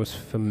songs I was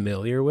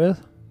familiar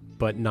with,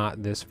 but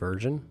not this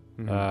version.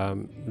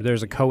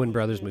 There's a Coen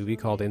Brothers movie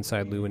called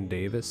Inside Llewyn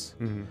Davis.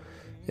 Mm-hmm.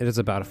 It is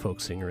about a folk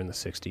singer in the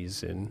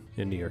 60s in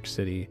New York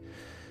City.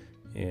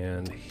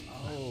 And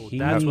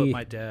That's what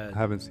my dad. I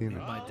haven't seen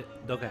it.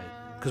 Okay,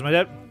 because my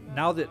dad.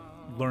 Now that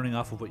learning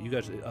off of what you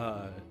guys,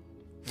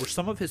 were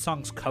some of his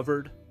songs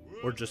covered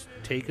or just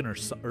taken or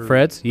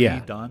Fred's? Yeah.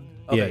 redone?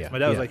 Yeah, Okay, yeah, so my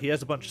dad was yeah. like, he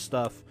has a bunch of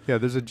stuff. Yeah,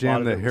 there's a lot jam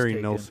of that it was Harry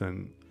taken.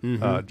 Nilsson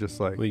just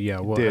like Well, yeah,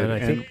 well, did. and I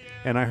think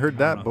and I heard I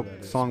that don't know who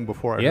that is. song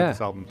before I Yeah, heard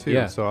this album too.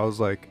 yeah. So I was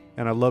like,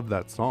 and I love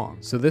that song.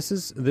 so. This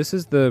is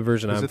the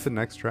version Is I'm. it the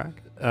next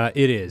track?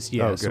 It is,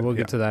 yeah. Oh, So good, we'll yeah.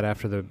 get to that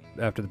after the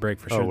break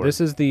for Oh, sure. word.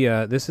 This is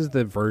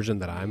the version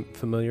that I'm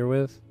familiar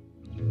with.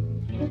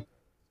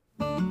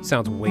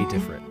 Sounds way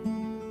different.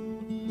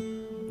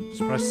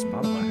 Surprised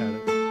Spotify had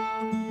it.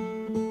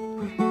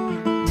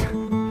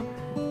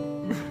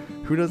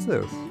 Who does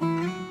this?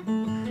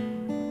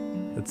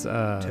 It's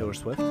Taylor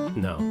Swift.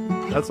 no.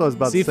 That's what I was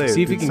about See to if- say.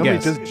 see if you Did can somebody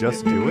guess.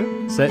 just do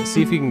it?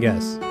 See if you can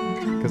guess.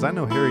 Because I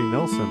know Harry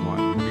Nilsson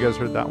one. Have you guys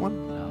heard that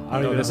one? No,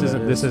 I don't know. This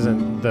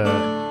isn't the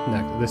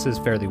next. This is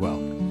Fare Thee Well.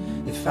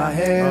 If I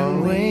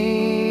had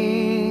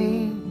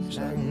wings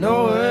like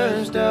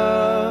Noah's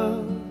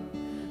dove,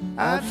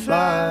 I'd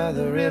fly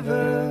the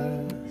river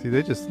See,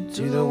 they just...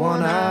 to the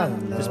one I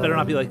love. This better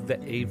not be like the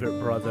Avett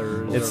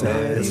Brothers. It's or not,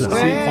 like it's some not.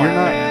 See, you're corn not-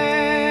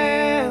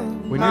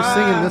 band. When you're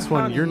singing this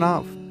one, you're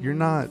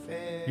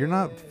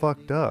not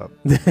fucked up.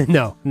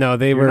 no,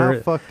 they You're were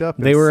not fucked up.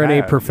 they and were in a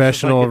sad.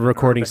 professional Just like an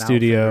recording Urban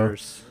studio.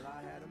 Outfitters.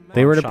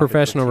 They were in a Shopping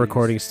professional for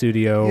recording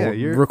studio Yeah,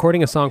 you're-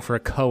 recording a song for a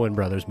Coen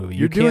Brothers movie.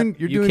 You're doing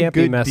you can't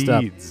be good messed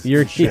deeds up.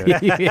 You're and shit.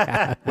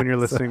 yeah. when you're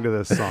listening to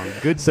this song.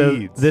 Good So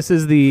deeds. this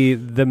is the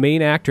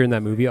main actor in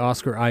that movie,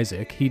 Oscar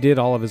Isaac. He did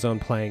all of his own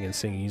playing and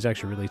singing. He's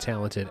actually really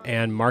talented.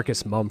 And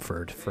Marcus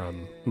Mumford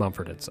from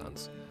Mumford and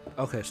Sons.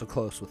 Okay, so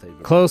close with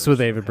Avett. Close with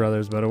Brothers. Avett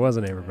Brothers, but it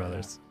wasn't Avett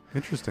Brothers.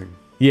 Interesting.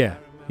 Yeah.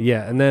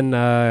 And then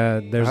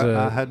there's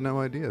I had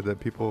no idea that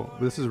people...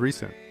 This is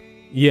recent.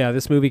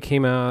 this movie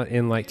came out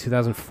in like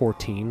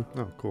 2014.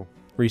 Oh, cool.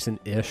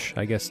 Recent-ish,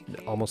 I guess.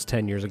 Almost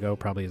 10 years ago.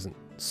 Probably isn't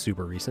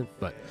super recent,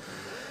 but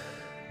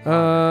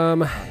all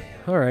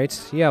right.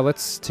 Yeah,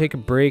 let's take a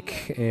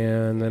break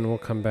and then we'll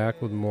come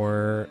back with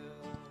more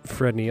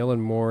Fred Neil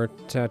and more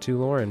Tattoo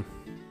Loren.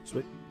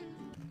 Sweet.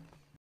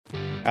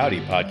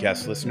 Howdy,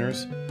 podcast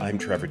listeners. I'm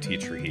Trevor T.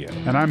 Trujillo.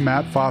 And I'm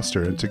Matt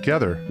Foster, and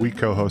together we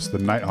co host the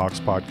Nighthawks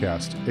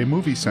podcast, a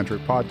movie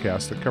centric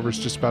podcast that covers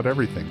just about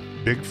everything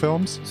Big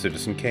films?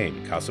 Citizen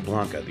Kane,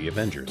 Casablanca, The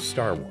Avengers,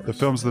 Star Wars. The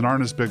films that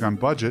aren't as big on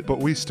budget, but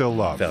we still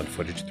love. Found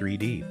Footage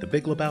 3D, The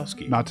Big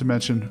Lebowski. Not to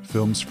mention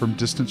films from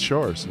distant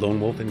shores.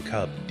 Lone Wolf and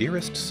Cub,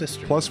 Dearest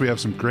Sister. Plus, we have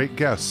some great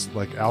guests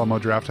like Alamo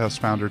Drafthouse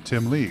founder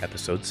Tim Lee,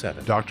 Episode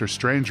 7. Doctor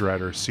Strange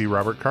writer C.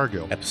 Robert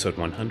Cargill, Episode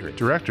 100.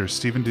 Director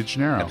Stephen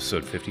DeGennaro,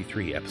 Episode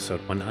 53,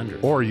 Episode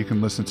 100. or you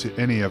can listen to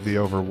any of the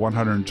over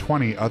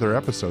 120 other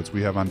episodes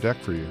we have on deck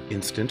for you.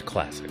 Instant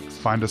Classics.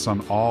 Find us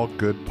on all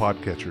good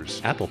podcatchers,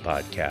 Apple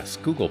Podcasts,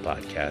 Google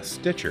Podcasts,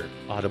 Stitcher,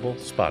 Audible,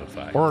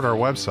 Spotify. or at our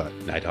website.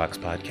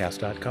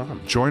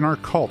 NighthawksPodcast.com. Join our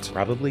cult.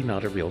 Probably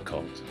not a real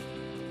cult.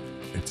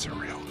 It's a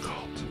real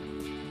cult.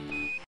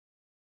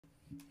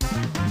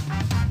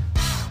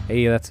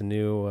 Hey, that's a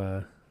new,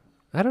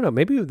 I don't know,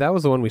 maybe that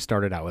was the one we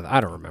started out with. I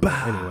don't remember.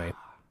 Anyway,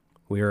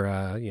 we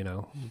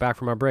were, back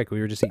from our break. We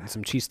were just eating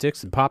some cheese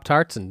sticks and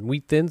Pop-Tarts and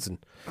Wheat Thins, and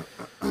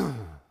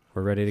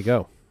we're ready to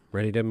go.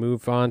 Ready to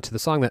move on to the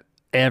song that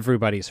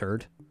everybody's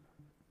heard,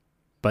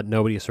 but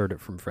nobody's heard it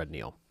from Fred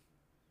Neil.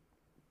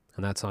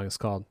 And that song is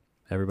called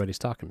Everybody's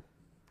Talking.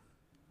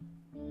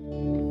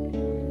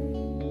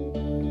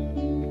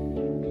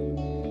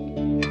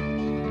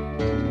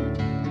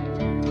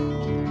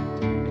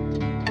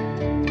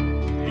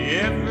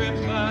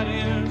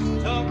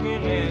 Everybody's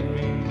talking at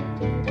me.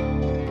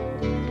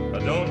 I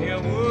don't hear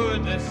a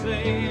word they're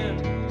saying.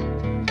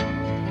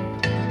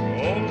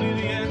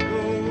 Only the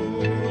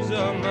echoes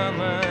of my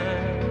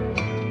mind.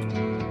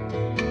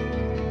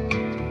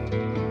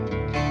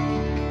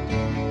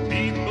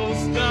 People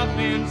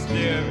stopping,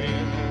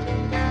 staring.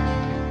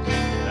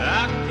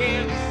 I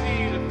can't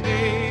see the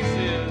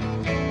faces.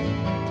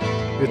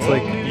 It's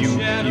like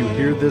you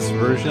hear this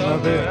version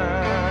of it,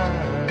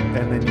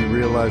 and then you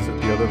realize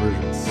that the other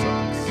version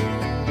sucks.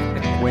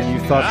 When you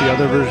thought the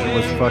other version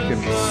was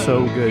fucking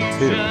so good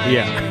too.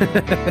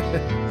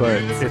 Yeah.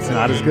 But it's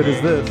not as good as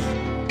this.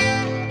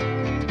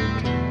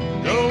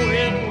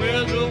 Going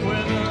where the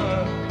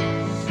weather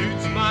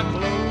suits my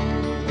clothes.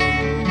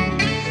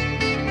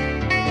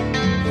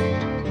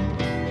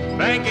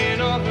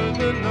 Banking off of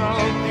the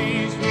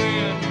northeast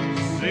wind,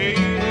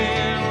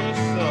 sailing on a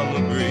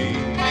summer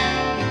breeze.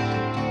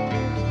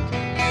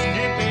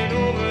 Skipping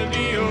over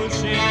the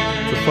ocean.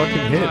 It's a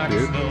fucking hit,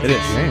 dude. It is.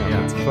 Damn,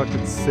 Yeah. it's a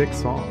fucking sick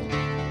song.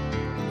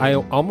 I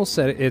almost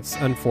said it's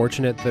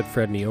unfortunate that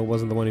Fred Neil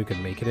wasn't the one who could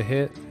make it a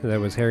hit. That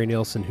was Harry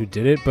Nilsson who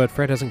did it, but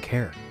Fred doesn't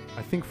care.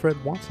 I think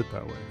Fred wants it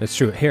that way. It's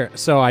true. Here,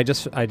 so I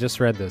just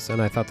read this, and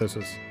I thought this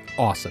was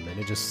awesome, and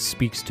it just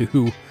speaks to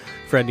who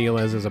Fred Neil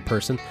is as a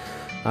person.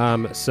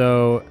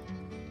 So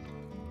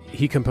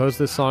he composed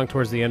this song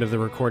towards the end of the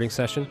recording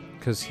session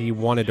because he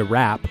wanted to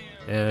rap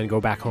and go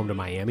back home to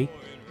Miami.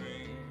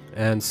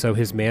 And so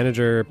his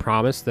manager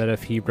promised that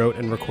if he wrote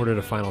and recorded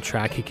a final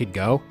track, he could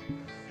go.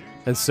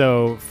 And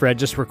so Fred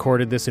just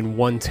recorded this in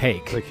one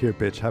take. Like, here,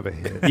 bitch, have a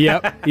hit.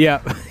 Yep.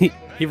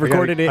 He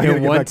recorded it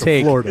in one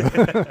take.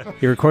 Florida.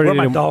 He recorded Where it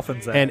my in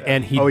dolphins at?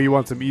 and he Oh, you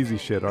want some easy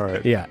shit? All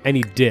right. yeah, and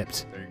he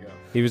dipped. There you go.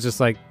 He was just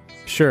like,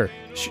 sure,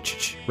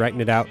 writing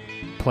it out,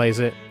 plays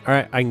it. All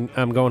right,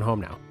 I'm going home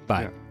now.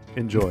 Bye. Yeah.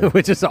 Enjoy.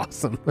 Which is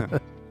awesome.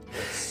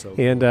 So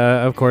And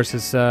of course,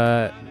 it's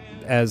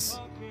as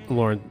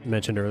Loren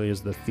mentioned earlier, is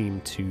the theme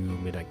to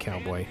Midnight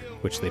Cowboy,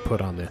 which they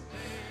put on the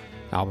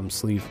album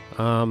sleeve.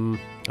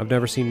 I've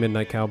never seen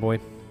Midnight Cowboy.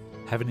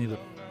 haven't either.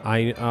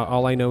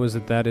 All I know is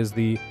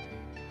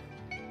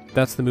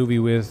that's the movie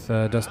with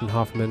Dustin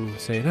Hoffman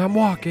saying, I'm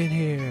walking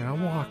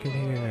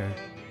here.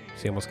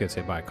 So he almost gets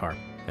hit by a car.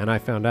 And I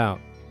found out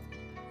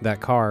that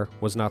car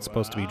was not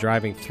supposed to be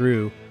driving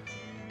through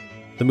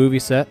the movie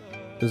set.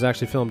 It was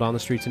actually filmed on the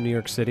streets in New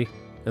York City.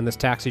 And this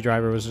taxi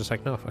driver was just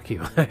like, no, fuck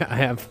you.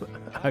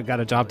 I've got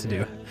a job to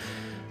do.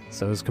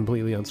 So it was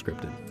completely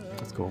unscripted.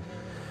 That's cool.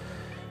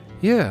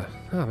 Yeah.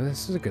 Oh, man,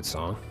 this is a good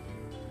song.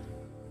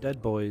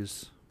 Dead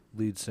Boys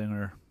lead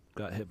singer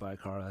got hit by a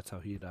car. That's how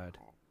he died.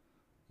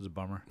 It was a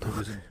bummer. He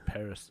was in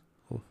Paris.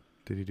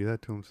 Did he do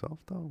that to himself,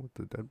 though, with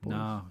the Dead Boys?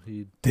 No,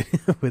 he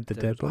With the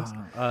Dead Boys?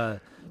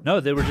 no,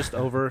 they were just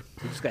over.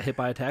 He just got hit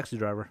by a taxi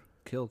driver,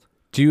 killed.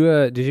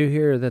 Did you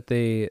hear that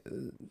they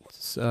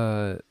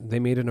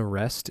made an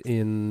arrest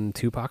in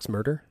Tupac's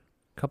murder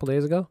a couple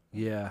days ago?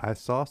 Yeah, I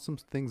saw some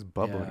things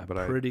bubbling, yeah,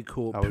 but pretty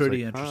cool, I was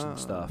pretty like, interesting ah.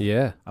 stuff.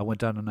 Yeah. I went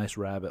down a nice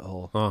rabbit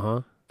hole.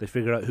 Uh-huh. They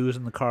figured out who was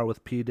in the car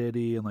with P.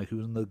 Diddy and like who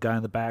was in the guy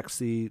in the back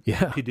seat.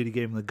 Yeah. P. Diddy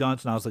gave him the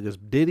guns, and I was like, is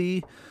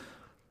Diddy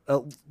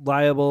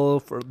liable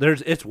for?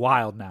 It's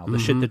wild now. The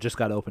shit that just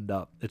got opened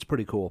up. It's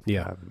pretty cool. I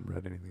Yeah. haven't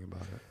read anything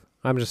about it.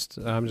 I'm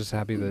just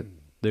happy that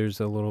there's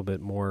a little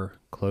bit more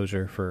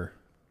closure for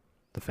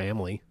the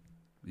family.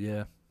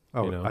 Yeah.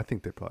 Oh, You know. I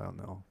think they probably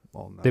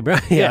all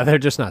know. They're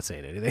just not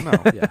saying anything. No.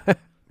 Yeah.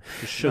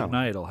 Suge No.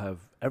 Knight will have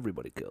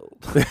everybody killed.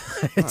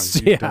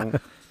 It's, you yeah.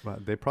 don't-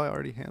 but they probably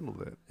already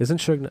handled it. Isn't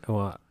Suge Knight,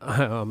 well,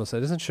 I almost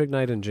said, isn't Suge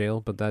Knight in jail?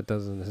 But that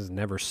has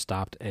never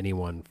stopped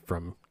anyone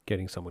from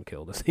getting someone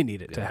killed if they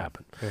need it to Yeah.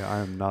 happen. Yeah, I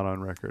am not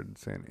on record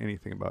saying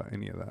anything about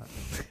any of that.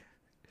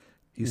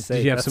 He's Did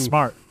safe. you have That's some-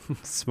 smart.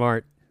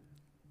 Smart.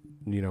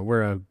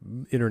 we're a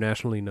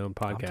internationally known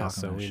podcast, talking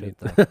so my we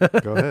shit, need though.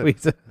 Go ahead. we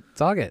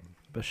talk it.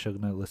 But Suge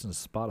Knight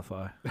listens to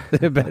Spotify.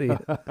 I bet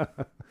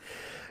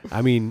he-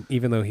 I mean,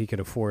 even though he could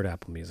afford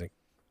Apple Music.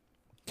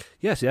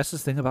 Yes, that's the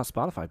thing about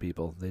Spotify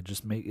people. They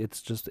just make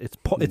it's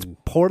Mm.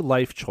 poor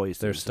life choices.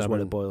 They're Is what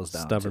stubborn. it boils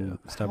down Stubborn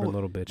to.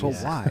 little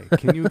bitches. But why?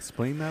 Can you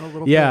explain that a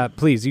little Yeah, bit?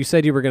 please. You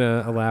said you were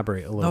gonna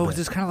elaborate a little No, bit. it's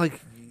just kind of like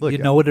Look, you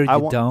know it or I you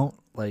want- don't.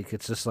 Like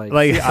it's just like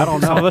Like, I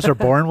don't some know. of us are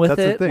born with That's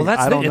the it. thing. Well,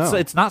 that's I the don't thing. know.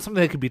 It's not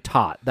something that can be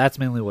taught. That's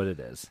mainly what it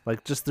is.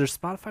 Like just there's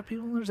Spotify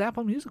people and there's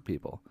Apple Music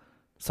people.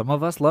 Some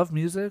of us love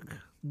music.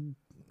 and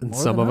more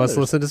some than of us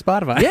others. listen to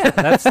Spotify. Yeah,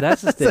 that's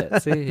just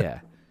it. See, yeah.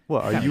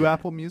 What, are you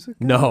Apple Music?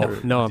 No, Or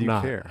no, do I'm you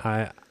not. Care?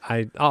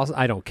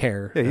 I don't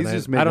care. Yeah, he's And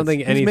just I making, don't think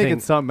he's anything. making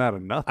something out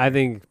of nothing. I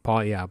think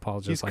Paul. Yeah, Paul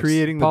just He's likes,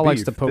 creating Paul the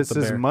likes beef. to poke This the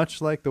is bear.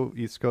 much like the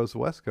East Coast,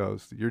 West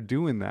Coast. You're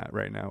doing that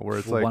right now, where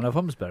it's Well, like one of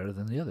them's better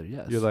than the other.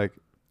 Yes. you're like,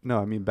 no,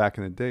 I mean back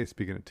in the day.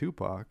 Speaking of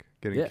Tupac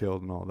getting Yeah.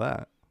 killed and all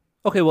that,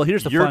 okay. Well,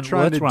 here's the you're fun.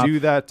 trying let's to rock. do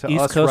that to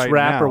East us Coast right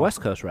rap now. or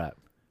West Coast rap.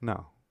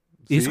 No,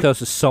 East See?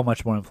 Coast is so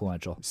much more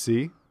influential.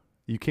 See,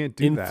 you can't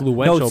do that.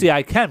 Influential. No, see,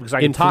 I can because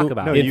I can talk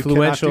about no, it. you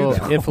cannot do influential.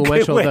 that.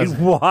 Influential. Okay, wait, does,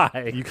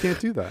 why? You can't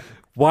do that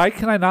Why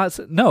can I not?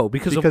 No,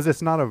 because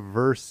it's not a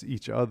verse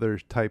each other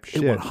type it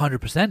shit.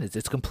 100% is.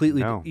 It's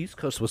completely. No. East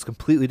Coast was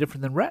completely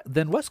different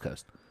than West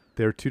Coast.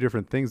 They're two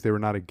different things. They were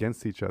not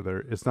against each other.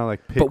 It's not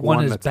like pick But one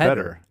one is that's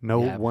better.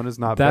 No, Yeah. one is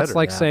not that's better.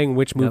 like Yeah. saying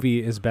which Yep.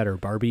 movie is better,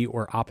 Barbie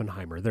or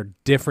Oppenheimer. They're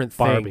different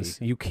Barbie. things.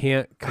 You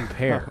can't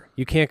compare.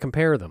 You can't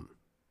compare them.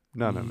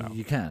 no.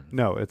 You can.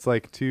 No, it's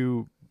like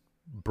two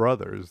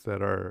brothers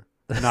that are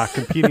not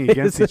competing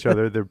against each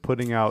other. They're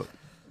putting out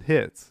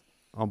hits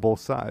on both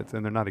sides,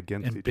 and they're not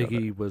against And each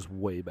Biggie other. was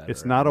way better.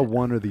 It's not a at it.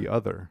 one or the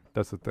other.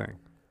 That's the thing.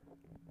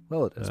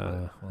 Well, it is.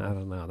 I well,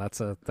 don't know.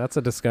 That's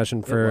a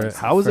discussion for. was.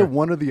 How is for- it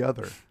one or the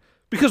other?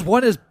 because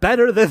one is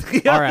better than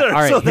the All other. right, all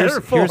right. So here's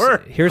therefore,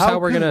 here's how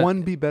we're can gonna.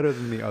 one be better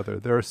than the other?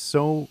 There's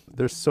so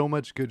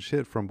much good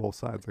shit from both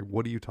sides. Like,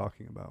 what are you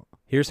talking about?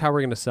 Here's how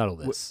we're gonna settle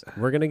this.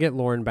 We're gonna get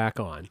Loren back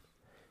on.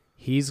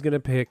 He's gonna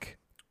pick.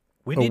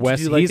 we a need West-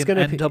 to do like he's an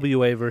gonna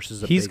NWA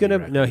versus a He's Biggie gonna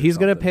record no. or He's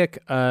gonna something.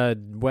 pick a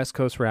West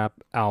Coast rap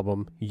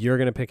album. You're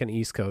gonna pick an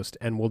East Coast,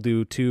 and we'll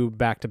do 2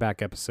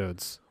 back-to-back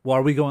episodes Well,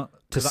 are we going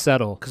to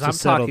settle. Because to I'm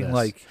settle talking this.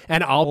 like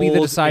and I'll be the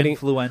old, deciding.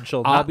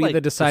 influential. I'll not be like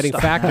the deciding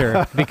stuff-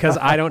 factor because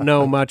I don't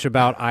know much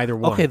about either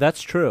one. Okay,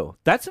 that's true.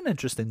 That's an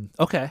interesting.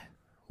 Okay,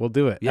 We'll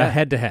do it. Yeah.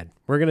 Head to head.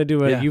 We're gonna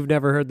do a. Yeah. You've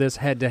never heard this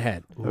head to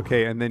head.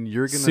 Okay, and then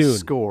you're gonna Soon.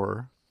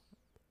 score.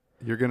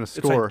 You're gonna like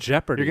score.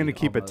 Jeopardy You're gonna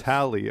keep almost. a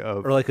tally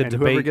of, Or like a and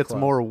whoever debate gets club.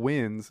 more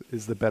wins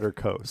is the better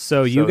coast.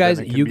 So you then guys,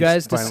 it can you be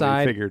guys finally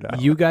decide. figured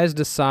out. You guys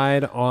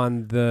decide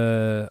on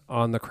the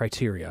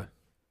criteria.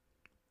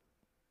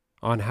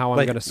 On how I'm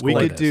Like, gonna score we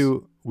could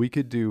this. we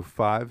could do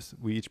 5.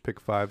 We each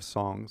pick 5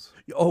 songs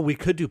Oh, we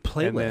could do and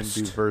then playlists.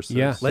 do verses.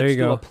 Yeah. Let's There you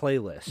do go. a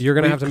playlist. You're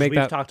gonna have to 'cause make we've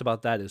that- talked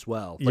about that as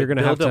well. You're Like,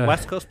 gonna have build a to-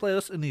 West Coast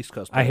playlist and East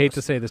Coast. Playlist. I hate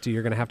to say this to you.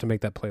 You're gonna have to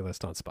make that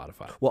playlist on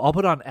Spotify. Well, I'll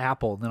put it on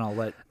Apple, and then I'll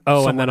let. Oh, and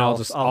someone then I'll else-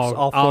 just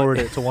I'll forward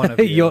it to one of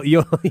you.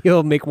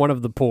 you'll make one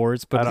of the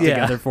pores put I it don't-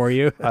 together Yeah. for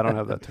you. I don't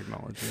have that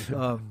technology.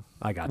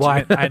 I got Well,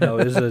 you. I know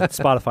as a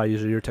Spotify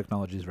user, your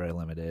technology is very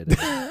limited.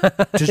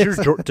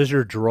 does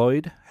your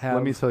droid have?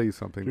 Let me tell you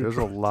something. Your There's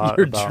a lot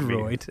your about me.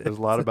 droid. There's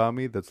a lot about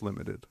me that's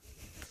limited.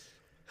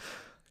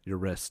 your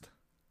wrist.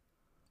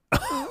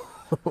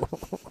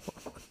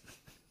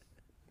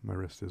 My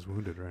wrist is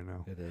wounded right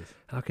now. It is.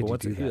 How But could you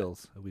once do it that?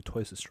 heals, it'll be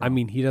twice as strong. I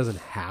mean, he doesn't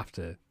have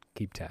to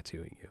keep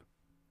tattooing you.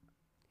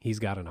 He's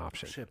got an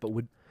option. shit. But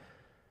would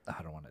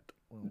I don't want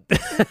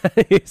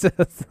it. He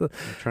says- I'm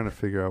trying to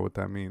figure out what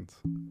that means.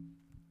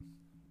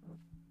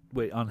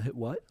 Wait, on hit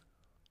what?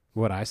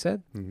 what I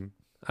said? hmm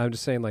I'm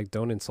just saying, like,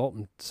 don't insult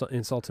him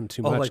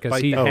too Oh, much like because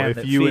bite he the Oh, hand if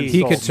that you feeds.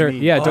 he could insult turn.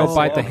 me- Yeah, don't Oh,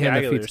 bite the okay, hand I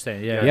that get what you're feeds.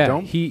 saying. Yeah, Yeah.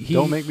 don't he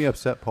don't make me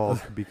upset, Paul,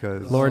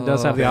 because Lauren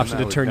does have the then option I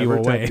to would turn you never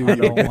away. tattoo I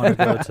don't want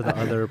to go to the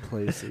other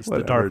places, the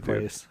Whatever, dark dude.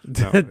 place.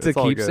 No, to it's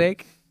all good.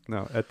 keepsake.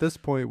 No, at this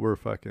point we're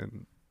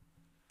fucking.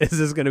 Is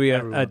this going to be a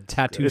Everyone's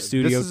tattoo good.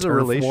 studio This is a turf war?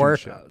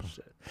 relationship. Oh,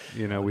 shit.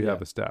 You know, we Yeah.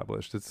 have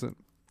established. I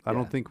Yeah.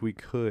 don't think we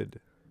could.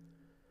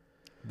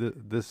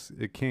 This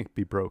it can't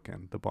be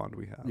broken. The bond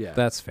we have. Yeah.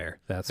 That's fair.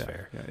 That's Yeah,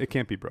 fair. yeah, it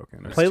can't be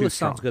broken. It's too Playlist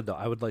strong. sounds good though.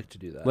 I would like to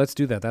do that. Let's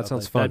do that. That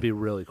sounds fun. That'd be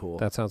really cool.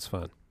 That sounds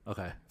fun.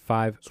 Okay.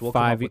 Five, So we'll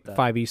come up with that.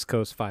 5 East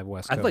Coast, 5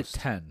 West Coast. I'd like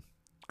 10.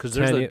 Because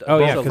 10 there's a oh,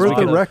 yeah, also 'cause For we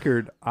the could-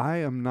 record, I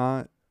am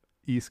not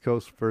East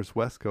Coast versus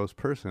West Coast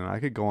person. I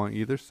could go on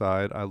either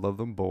side. I love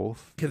them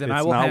both. Okay, then It's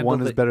I will not handle one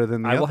is the- better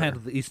than the I will other.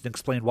 handle the East and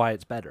explain why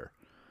it's better.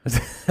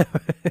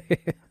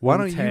 Why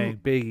don't Wu-Tang, you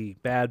Biggie,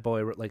 Bad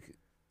Boy, like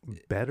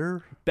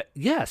better?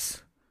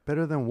 yes,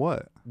 Better than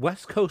what?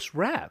 West Coast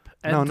rap,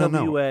 No, no,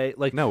 no. NWA,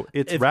 like No,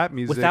 it's if- rap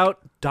music. without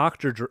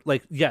Dr. Dre.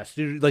 Like yes,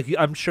 dude, like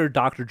I'm sure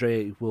Dr.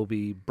 Dre will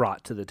be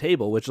brought to the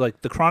table. Which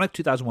like the Chronic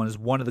 2001 is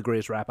one of the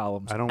greatest rap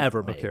albums I don't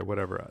ever made. Okay,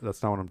 whatever.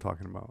 That's not what I'm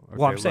talking about. Okay,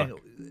 well, I'm saying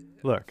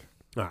look.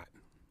 All right.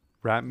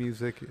 Rap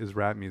music is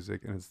rap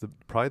music, and it's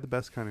probably the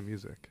best kind of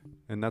music,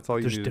 and that's all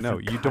you There's need to know.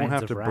 different You don't kinds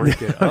have of to rap.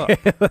 break it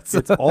up.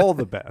 It's all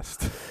the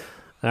best.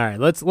 All right,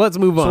 let's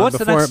move on. So what's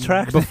the next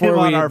track name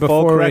on our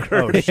folk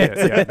record? Oh shit!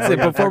 Yeah, now we gotta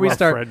before talk we about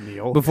start, Fred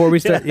Neil. before we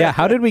start, yeah.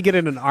 How did we get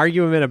in an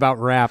argument about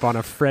rap on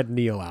a Fred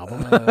Neil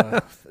album?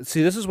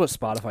 See, this is what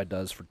Spotify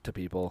does to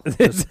people.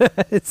 It's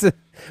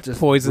Just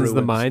poisons the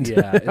ruins- mind.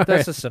 Yeah,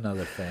 that's just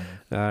another thing.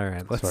 All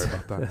right, Sorry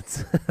about that.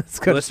 let's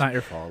go. Well, it's not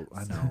your fault.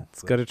 I know.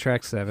 Let's go to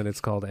track 7.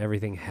 It's called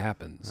 "Everything I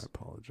Happens."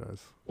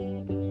 apologize.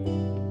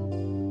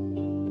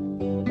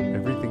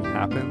 Everything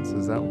happens.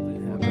 Is that the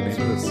name of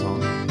this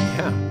song?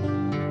 Yeah.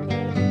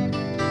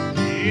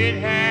 It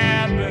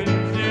happens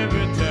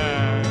every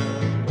time.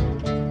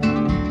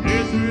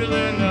 There's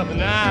really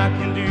nothing I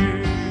can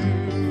do.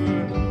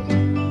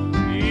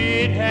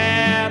 It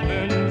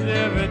happens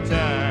every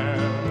time.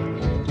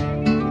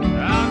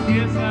 I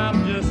guess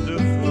I'm just a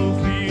fool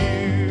for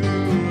you.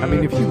 I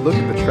mean, if you look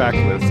at the track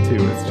list too,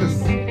 it's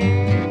just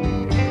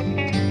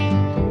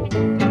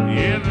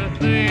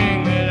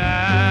Everything that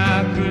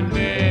I could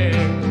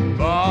beg,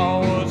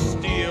 borrow,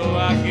 steal,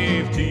 I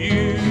gave to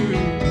you.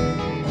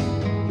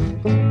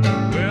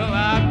 Well,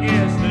 I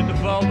guess that the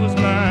fault was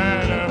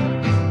mine.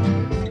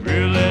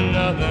 Really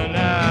nothing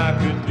I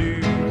could do.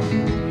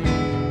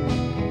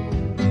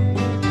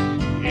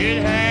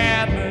 It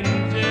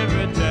happens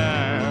every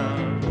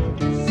time.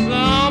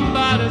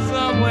 Somebody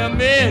somewhere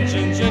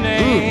mentions your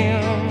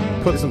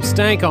name. Put some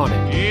stank on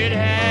it. It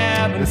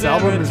happens this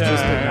album every is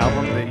just an time.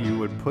 album that you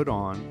would put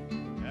on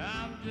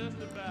I'm just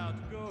about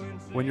to go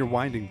insane. when you're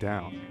winding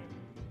down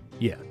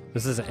Yeah.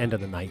 This is the end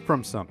of the night.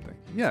 from something.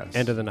 Yes,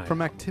 End of the night.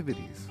 from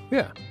activities.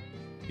 Yeah.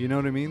 You know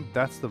what I mean?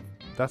 That's the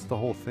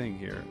whole thing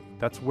here.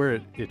 That's where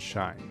it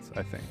shines,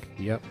 I think,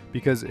 Yep.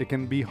 because it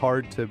can be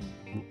hard to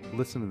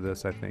listen to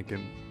this, I think,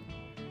 and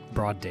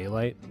Broad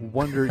daylight. you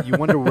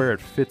wonder where it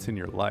fits in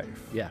your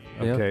life. Yeah.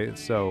 Yeah. Okay,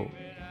 so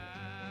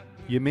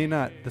this may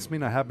not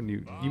happen to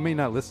you. You may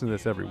not listen to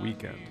this every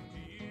weekend.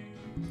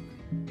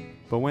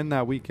 But when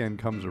that weekend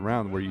comes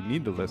around where you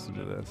need to listen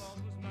to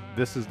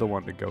this is the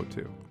one to go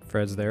to.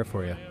 Fred's there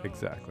for you.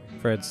 Exactly.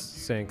 Fred's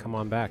saying, "Come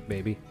on back,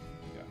 baby."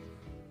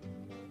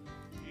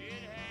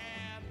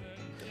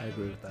 I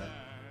agree with that.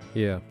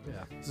 Yeah.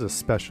 This is a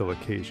special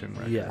occasion,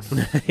 right? Yes.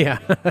 Yeah.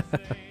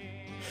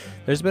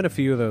 There's been a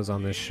few of those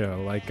on this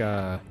show. Like,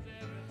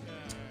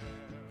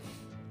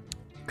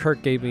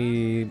 Kirk gave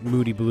me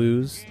Moody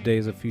Blues,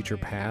 Days of Future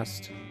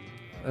Past.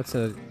 That's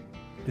a...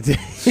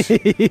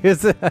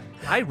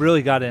 I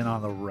really got in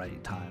on the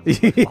right time.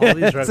 Yeah, All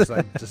these it's- records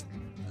I just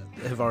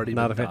have already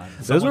Not a been fan. done.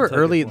 Those Someone were took it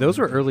early. for Those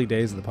me. were early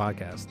days of the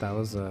podcast. That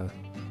was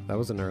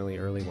an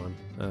early one.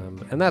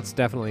 And that's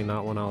definitely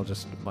not one I'll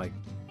just like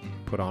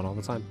put on all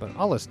the time. But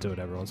I'll listen to it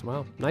every once in a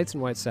while. Nights in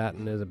White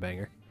Satin is a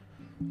banger.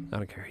 I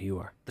don't care who you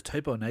are. The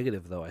Typo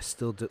Negative though. I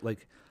still did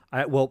like.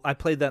 I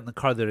played that in the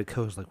car the other day. I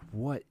was like,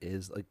 "What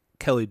is like?"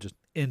 Kelly just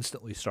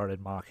instantly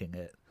started mocking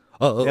it.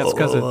 Oh, Yeah, it's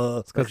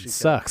because it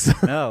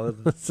sucks. No,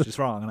 she's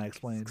wrong, and I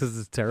explained. Because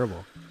it's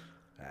terrible.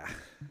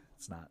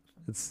 It's not.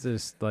 It's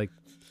just like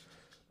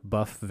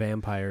buff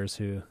vampires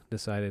who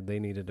decided they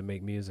needed to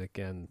make music,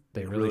 and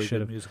they really good should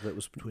have. music that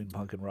was between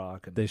punk and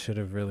rock. And They should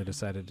have really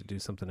decided to do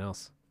something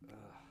else.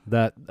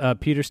 That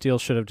Peter Steele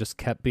should have just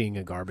kept being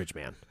a garbage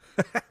man.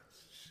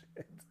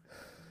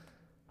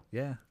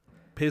 yeah,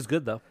 pays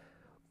good though.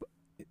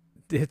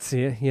 It's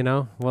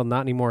well,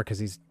 not anymore because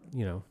he's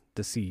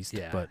deceased.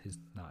 Yeah, But he's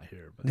not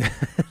here. But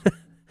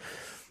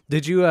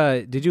did you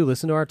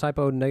listen to our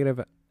Typo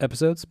Negative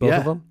episodes? Both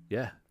of them.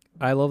 Yeah.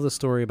 I love the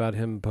story about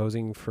him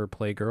posing for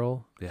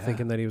Playgirl, Yeah.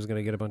 thinking that he was going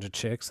to get a bunch of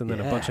chicks, and then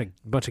a Yeah.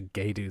 bunch of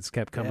gay dudes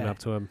kept coming Yeah. up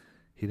to him.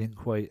 He didn't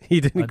quite.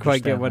 He didn't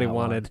quite get Understand what he that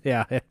one. wanted.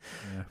 Yeah, Yeah.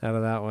 out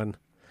of that one.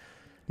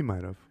 He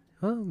might have.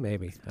 Well,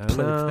 maybe. I don't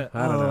know.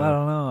 I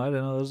don't know. I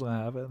didn't know this was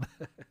gonna happen.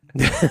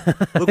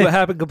 Look what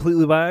happened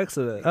completely by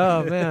accident.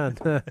 Oh man,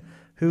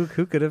 who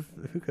could have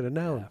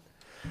known?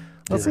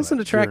 Let's listen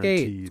to track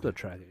 8. Let's go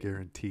track it.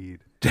 Guaranteed.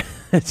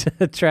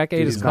 Track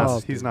 8 is He's not,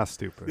 called. he's not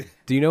stupid.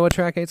 Do you know what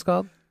track 8's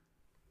called?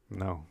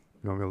 No.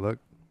 You want me to look?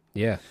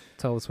 Yeah,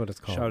 tell us what it's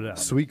called. Shout it out.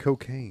 Sweet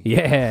cocaine.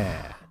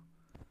 Yeah,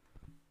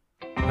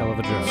 hell of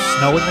a drug.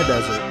 Snow in the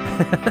desert.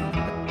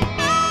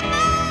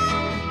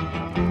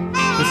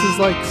 This is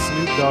like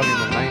Snoop Dogg in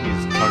the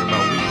 90s talking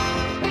about weed.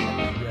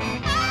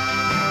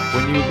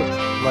 When you,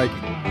 like,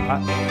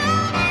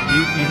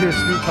 you hear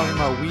Snoop talking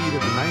about weed in the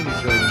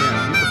 90s, you're like,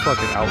 man, he's a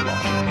fucking outlaw.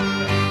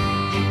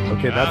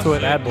 Okay, that's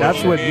what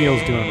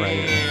Neil's doing right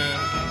here.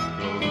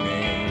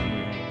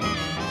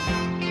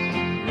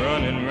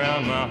 Running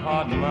round my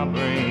heart and my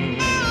brain.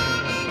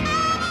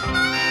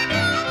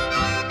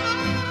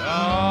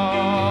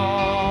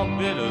 Oh,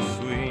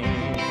 bittersweet.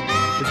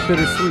 It's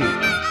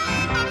bittersweet.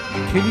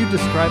 Can you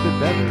describe it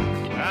better?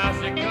 I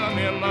said, come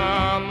here,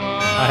 mama.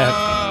 I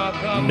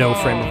have no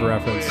frame of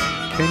reference.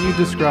 Can you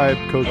describe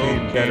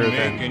cocaine better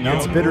than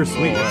it's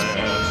bittersweet?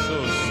 I'm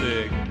so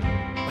sick.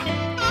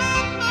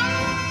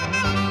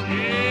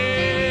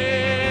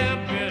 Yeah,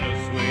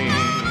 bittersweet.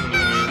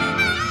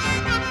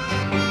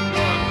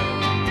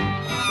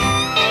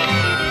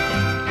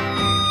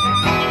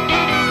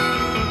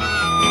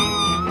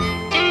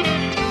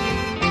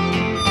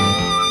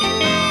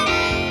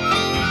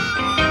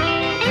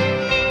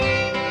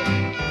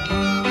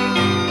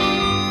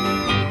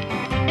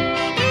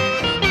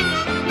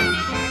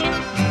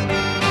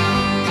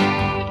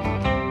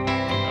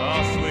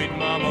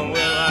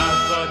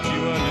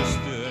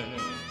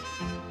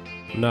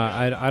 No,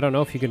 I don't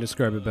know if you can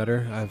describe it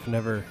better. I've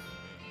never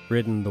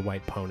ridden the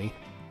white pony,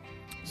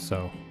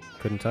 so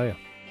couldn't tell you.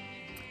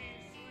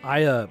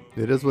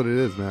 It is what it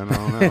is, man. I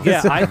don't know.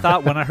 Yeah, I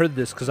thought when I heard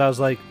this, because I was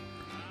like,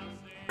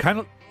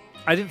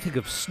 I didn't think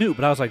of Snoop,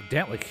 but I was like,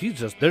 damn, like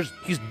he's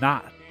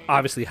not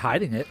obviously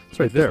hiding it. It's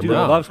right This there, dude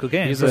bro. loves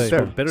cocaine. He's It's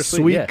a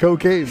bittersweet. Sweet Yeah.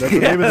 cocaine. That's the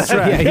name of the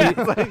track.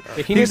 Yeah,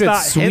 he He's named it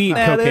not sweet hitting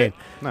at cocaine. it.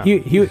 No. He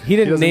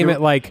didn't doesn't name give-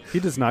 it like. He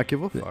does not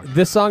give a fuck.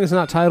 This song is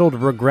not titled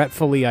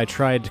 "Regretfully I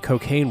Tried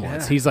Cocaine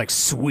Once." Yeah. He's like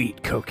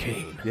sweet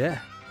cocaine. Yeah.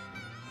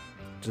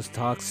 Just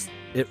talks.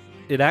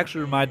 It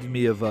actually reminded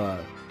me of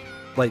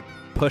like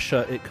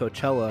Pusha at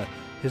Coachella.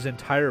 His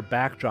entire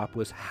backdrop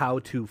was how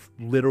to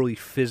literally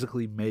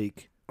physically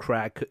make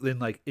crack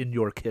in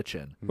your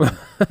kitchen.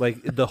 Like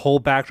the whole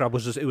backdrop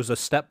was it was a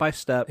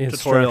step-by-step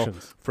tutorial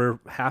Instructions. for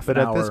half But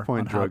an at hour this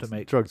point, on how to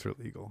make. drugs are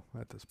legal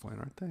at this point,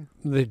 aren't they?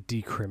 They're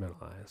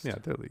decriminalized. Yeah,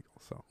 they're legal.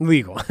 So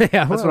Legal.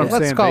 Yeah, that's what I'm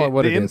let's saying. call it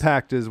what the it is.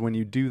 impact is when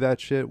you do that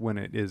shit when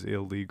it is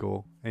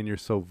illegal and you're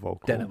so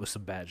vocal. Then it was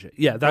some bad shit.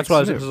 Yeah, that's Like why I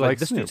was, Snoop, it was like like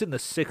this dude's Snoop. in the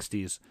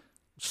 60s.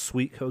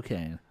 Sweet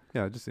cocaine.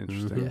 Yeah, just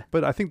interesting. Mhm. Yeah.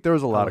 But I think there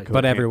was a lot like of it. cocaine.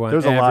 But everyone-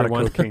 there's a lot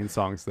everyone- of cocaine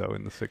songs though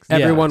in the 60s.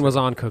 Everyone was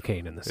on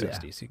cocaine in the Yeah.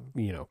 60s.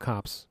 You know,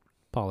 cops,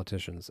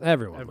 politicians,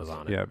 everyone was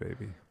on it. Yeah,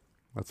 baby.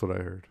 That's what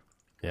I heard.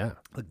 Yeah.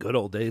 The good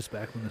old days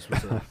back when this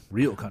was a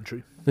real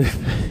country.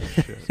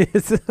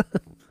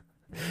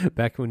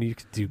 Back when you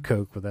could do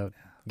coke without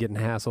getting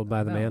hassled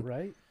by the man.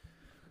 right?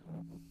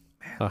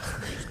 Ugh.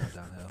 Just gone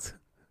downhill.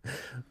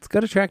 Let's go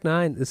to track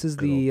 9. This is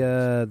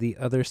Good the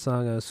other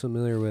song I was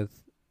familiar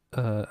with.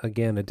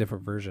 Again, a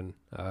different version.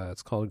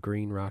 It's called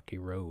Green Rocky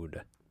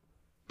Road.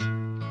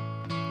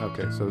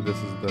 Okay, so this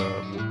is the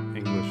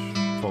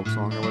English folk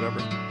song or whatever.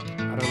 I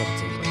don't know if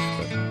it's English,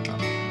 but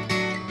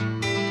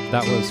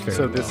that was fairly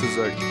So this well. is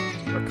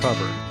a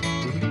cover.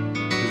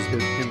 This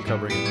is him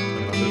covering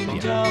another song.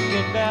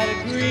 Talking about a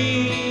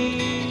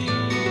green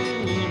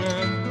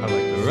I like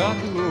this. rock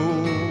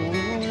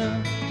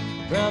road,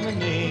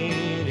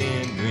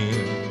 promenading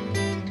green.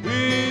 Who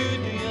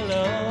do you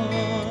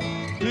love?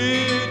 Who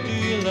do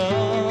you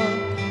love?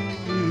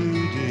 Who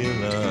do you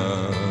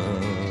love?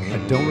 I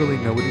don't really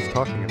know what he's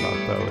talking about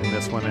though in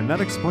this one, and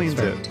that explains it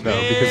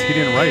though because he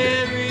didn't write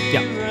it.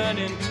 Yeah. Run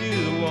into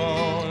the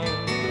wall.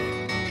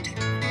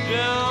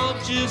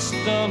 Don't you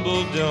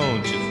stumble,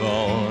 don't you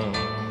fall.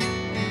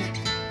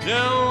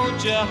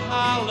 Don't you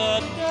holler,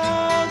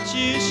 don't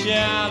you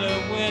shout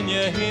it when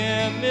you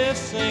hear me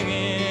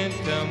singing,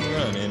 come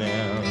running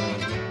out.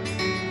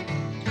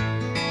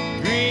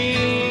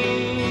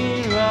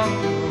 Green rock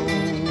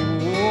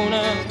road,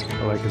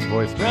 I like his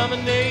voice.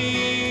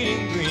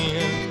 promenading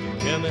green.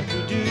 Tell me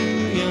who do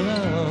you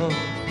love?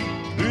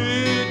 Who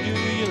do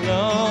you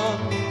love?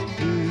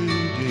 Who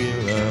do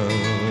you love?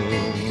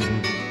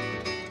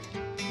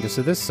 Yeah,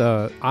 so this,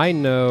 I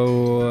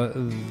know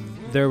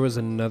there was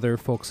another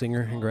folk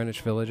singer in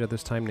Greenwich Village at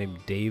this time named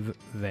Dave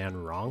Van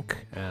Ronk,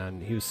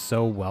 and he was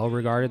so well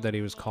regarded that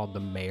he was called the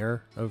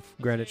mayor of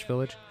Greenwich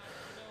Village.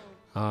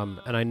 And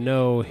I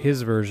know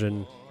his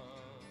version,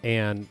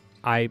 and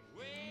I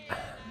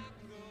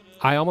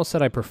almost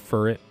said I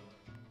prefer it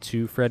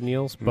to Fred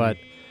Neil's, but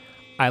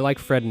I like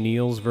Fred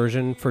Neil's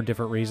version for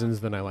different reasons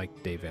than I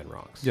like Dave Van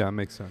Ronk's. Yeah, it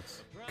makes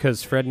sense.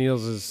 Because Fred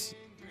Neil's is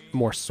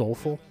more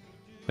soulful.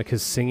 Like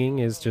his singing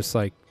is just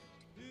like,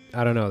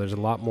 I don't know, there's a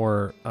lot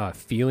more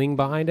feeling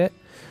behind it.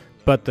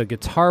 But the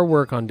guitar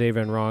work on Dave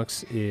Van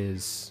Ronk's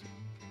is,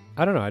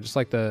 I don't know,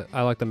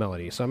 I like the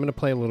melody. So I'm going to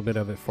play a little bit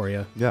of it for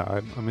you. Yeah,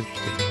 I'm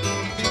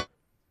interested.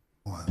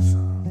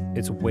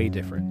 It's way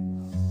different.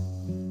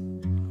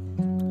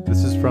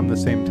 This is from the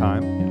same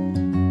time.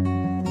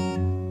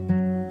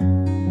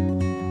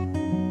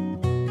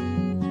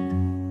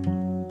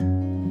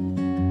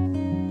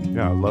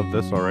 Yeah, I love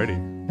this already.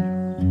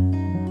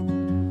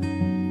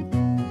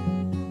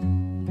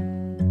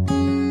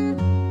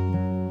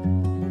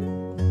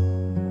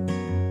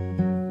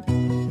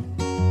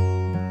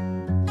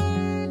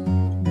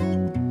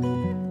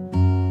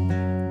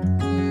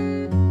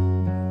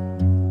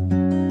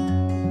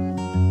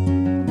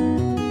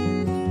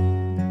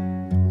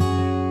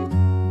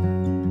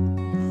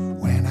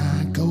 When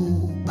I go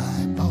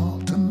by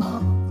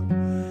Baltimore,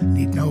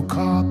 need no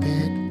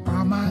carpet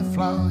on my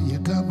floor. You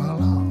come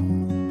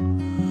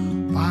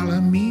along,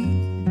 follow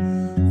me,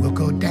 we'll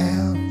go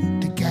down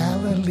to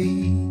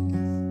Galilee.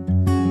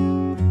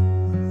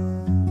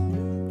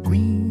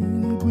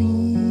 Green,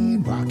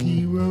 green,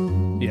 rocky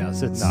road.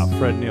 Yes, it's Nah,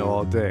 Fred Neil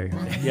all day.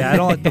 Yeah, I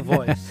don't like the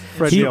voice.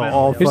 Fred He- Neil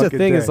all Here's the fucking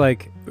thing day. is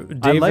like, I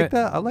Dave like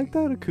that. I like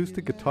that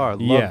acoustic guitar. I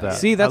love Yeah. that.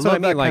 See, that's I what I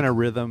love mean, that like- kind of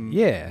rhythm.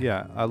 Yeah.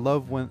 yeah. I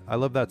love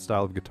that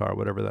style of guitar,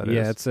 whatever that is.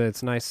 Yeah,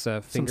 it's nice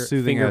some finger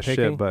soothing finger ass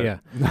picking. shit, but yeah.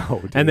 no.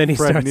 Dude, And then he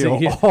Fred starts Neil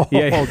singing- all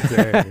yeah.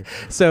 day.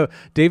 So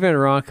Dave Van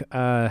Ronk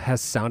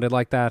has sounded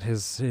like that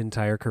his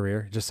entire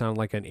career. Just sounded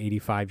like an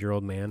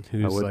 85-year-old man I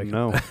who's wouldn't like,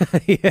 know.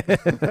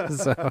 yeah.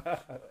 So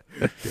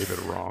David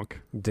Ronk.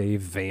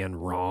 Dave Van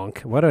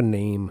Ronk, what a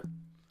name!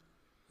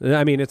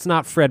 I mean, it's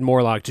not Fred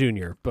Morlock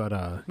Jr., but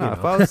No,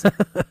 if I was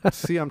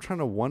see, I'm trying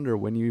to wonder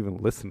when you even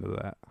listen to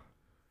that.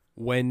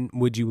 when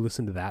would you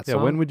listen to that Yeah,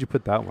 song? when would you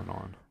put that one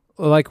on?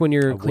 Like when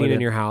you're I cleaning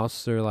wouldn't. your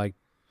house, or like,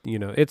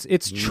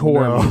 it's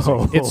chore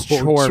music. It's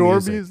chore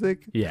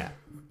music. Yeah.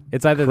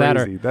 It's either that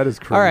or... Crazy. That is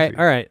crazy.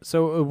 All right.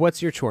 So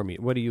what's your chore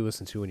music? What do you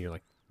listen to when you're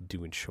like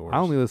doing chores? I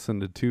only listen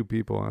to two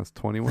people. That's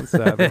 21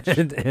 Savage.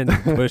 and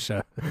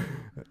Pusha.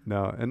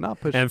 No, and not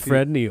Pusha And T.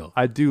 Fred Neil.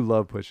 I do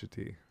love Pusha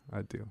T.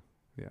 I do.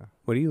 Yeah.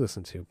 What do you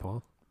listen to,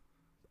 Paul?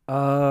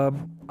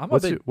 I'm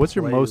What's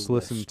your most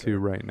listened to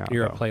right now?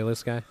 You're though? a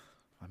playlist guy?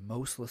 My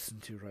most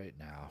listened to right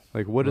now.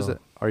 Like, what is Well,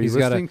 it? Are you he's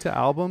gotta- listening to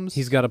albums?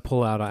 He's got to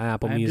pull out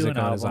Apple I am Music doing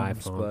on his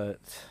albums, iPhone but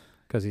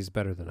because he's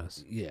better than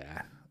us.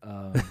 yeah.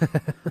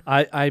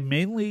 I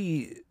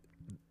mainly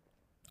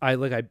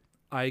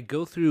I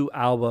go through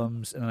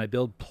albums and I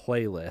build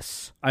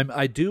playlists.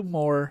 I do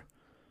more.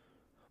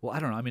 Well, I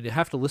don't know. I mean, you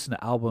have to listen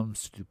to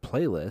albums to do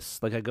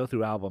playlists. Like I go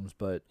through albums,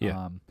 but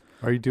Yeah.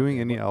 Are you doing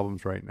any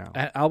albums right now?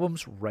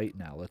 Albums right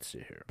now. Let's see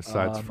here.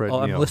 Besides Fred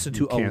I'm Neil, listening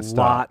You to a Can't Stop.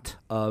 lot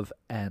of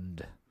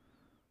End.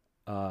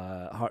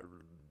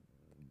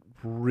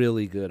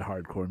 Really good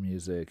hardcore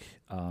music.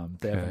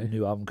 They have a Okay.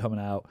 new album coming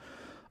out.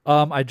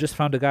 I just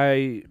found a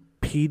guy,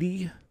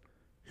 Petey,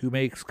 who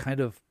makes kind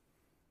of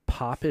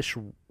popish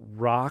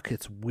rock.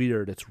 It's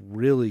weird. It's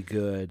really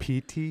good.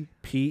 PT?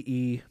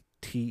 Petey,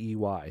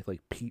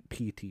 like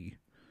PT.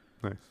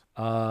 Nice.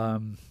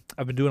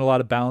 I've been doing a lot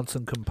of Balance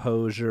and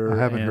Composure. I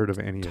haven't and heard of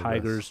any of this.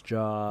 Tiger's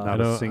Jaw.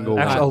 Not a single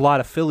Actually, a one. lot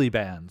of Philly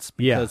bands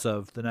Yeah. because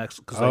of the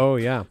next. Cause Oh,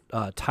 yeah.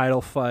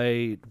 Title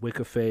Fight,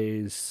 Wicca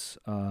Phase.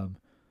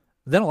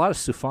 Then a lot of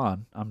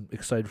Sufan. I'm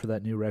excited for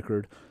that new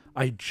record.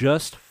 I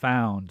just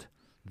found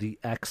the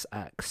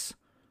XX.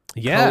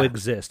 Yeah.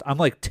 Coexist. I'm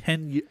like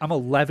 10. I'm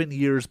 11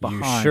 years You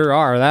behind. sure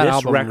are. That this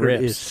album record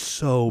rips. is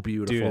so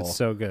beautiful. Dude, it's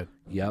so good.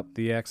 Yep.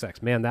 The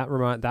XX. Man,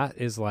 that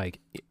is like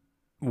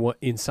what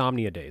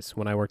Insomnia days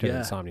when I worked at Yeah.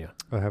 Insomnia.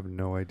 I have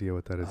no idea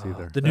what that is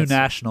either. The new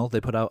National. They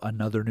put out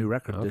another new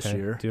record this Okay.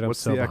 year. Dude, I'm What's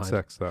so the behind.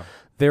 XX though?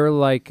 They're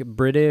like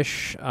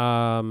British,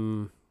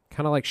 kind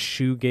of like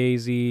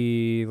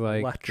shoegazy,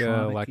 like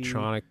Electronic-y.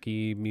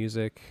 electronic-y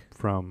music.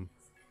 From?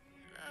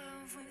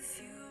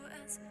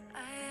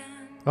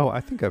 Oh,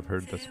 I think I've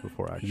heard this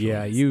before actually.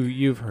 Yeah,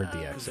 you've heard the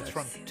Because it's XX.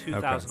 from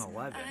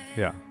 2011.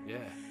 Yeah. Yeah.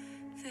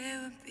 They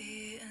would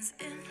be as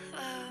in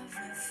love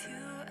with you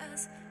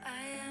as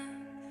I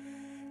am.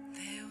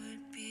 They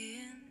would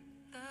be in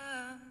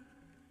love,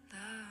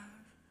 love,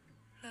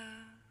 love.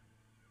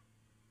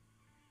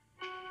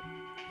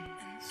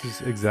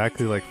 This is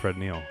exactly like Fred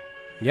Neil.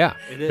 Yeah.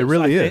 It is. It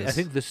really I is.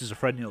 think this is a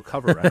Fred Neil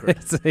cover record,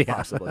 Yeah.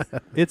 possibly.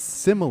 It's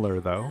similar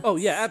though. Oh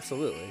yeah,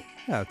 absolutely.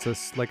 Yeah,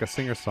 it's like a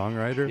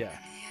singer-songwriter Yeah.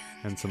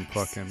 and some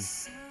fucking.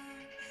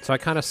 So I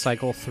kind of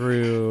cycle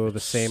through the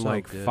same so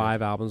like good.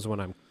 5 albums when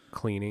I'm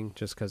cleaning,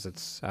 just because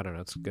it's, I don't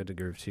know, it's good to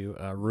groove to.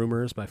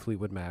 Rumors by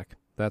Fleetwood Mac.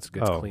 That's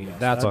good Oh, cleaning. yes,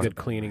 That's a fuck. good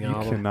cleaning You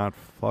album. cannot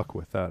fuck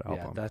with that Yeah,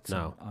 album. that's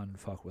No.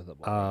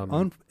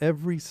 unfuckwithable.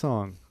 Every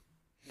song,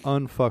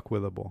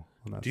 unfuckwithable.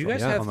 On that Do you song-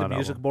 guys Yeah. have on the that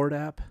music album. board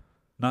app?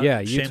 Not Yeah,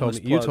 you told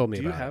shameless me- you plug. told me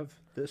Do you about it. have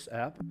this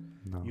app?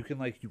 No. You can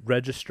like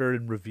register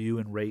and review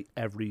and rate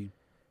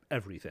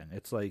everything.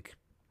 It's like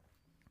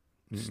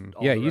just Mm-mm.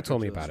 all Yeah, the you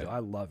told records me listen about to. I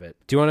love it.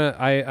 Do you want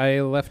to? I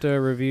left a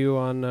review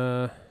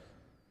on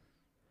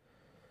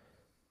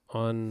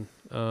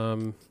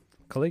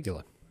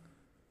Caligula.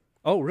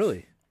 Oh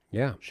really?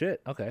 Yeah,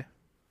 Shit. Okay.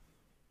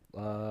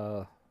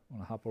 I'm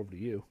gonna hop over to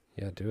you.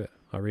 yeah, do it.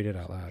 I'll read it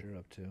out What loud. you're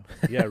up to?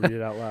 Yeah, read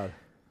it out loud.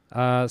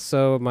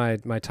 So my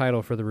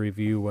title for the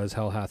review was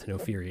 "Hell Hath No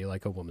Fury,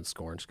 Like a Woman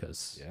Scorns,"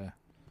 because Yeah.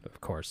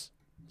 of course.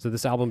 So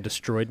this album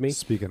destroyed me.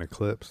 Speaking of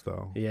clips,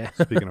 though. Yeah.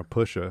 Speaking of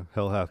Pusha,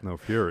 Hell Hath No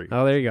Fury.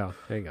 Oh, there you go.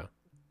 There you go. Hell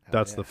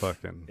That's yeah. the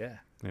fucking. Yeah.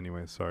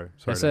 Anyway, sorry.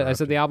 I to said interrupt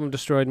the you. album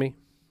destroyed me.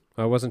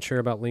 I wasn't sure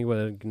about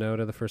Lingua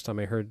Ignota the first time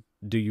I heard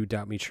 "Do You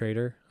Doubt Me,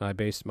 Traitor." I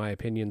based my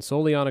opinion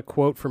solely on a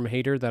quote from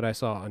Hater that I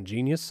saw on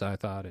Genius. I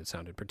thought it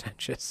sounded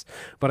pretentious,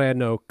 but I had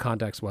no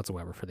context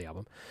whatsoever for the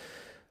album.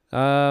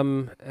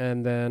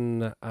 And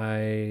then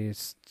I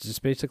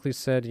just basically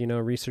said,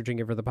 researching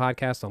it for the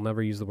podcast, I'll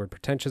never use the word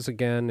pretentious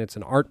again. It's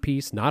an art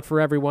piece, not for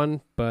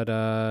everyone, but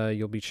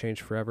you'll be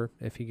changed forever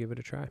if you give it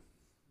a try.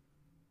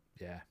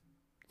 Yeah.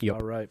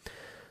 Yep. All right.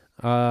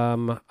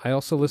 I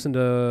also listened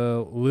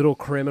to Little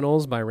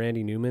Criminals by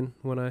Randy Newman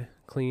when I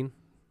clean.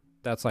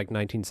 That's like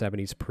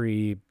 1970s Is that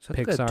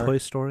pre-Pixar. Toy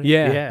Story?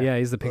 Yeah,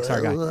 he's the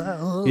Pixar guy.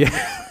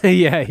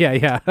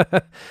 Yeah.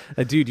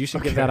 Dude, you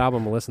should give that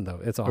album a listen, though.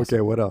 It's awesome.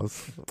 Okay, what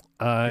else?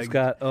 He's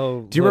got.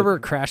 Oh. Do you remember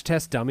Crash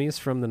Test Dummies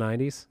from the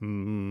 90s?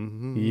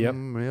 Mm-hmm. Yep.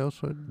 Yes,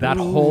 I That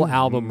do. whole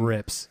album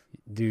rips.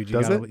 Dude, you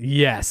Does gotta, it?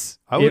 Yes.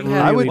 I would, it really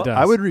I would, does.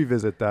 I would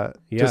revisit that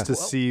Yeah. just to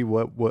see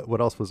what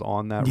else was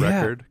on that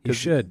Yeah, record. you 'Cause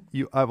should.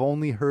 I've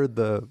only heard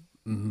the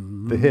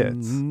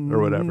hits or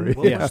whatever.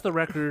 What Yeah. was the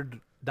record?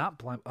 Not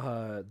blind.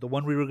 The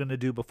one we were gonna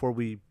do before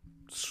we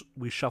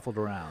shuffled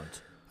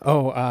around.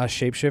 Oh,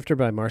 Shapeshifter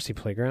by Marcy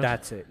Playground?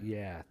 That's it.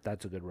 Yeah,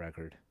 that's a good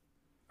record.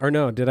 Or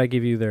no, did I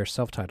give you their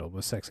self-titled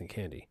with Sex and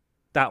Candy?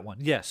 That one,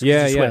 yes. 'cause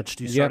Yeah, you yeah.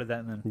 switched. You Yep. started that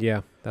and then.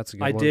 Yeah, that's a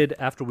good I one. did,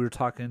 after we were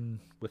talking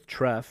with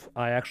Treff,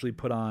 I actually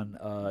put on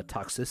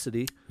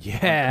Toxicity.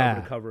 Yeah.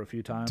 Cover to cover a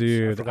few times.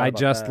 Dude, forgot I about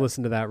just that.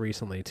 listened to that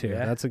recently too.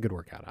 Yeah? That's a good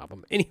workout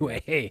album.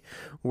 Anyway, hey,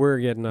 we're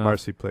getting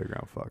Marcy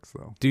Playground fucks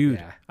though. dude.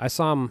 Yeah. I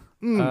saw him.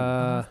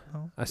 I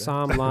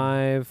saw him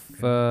live.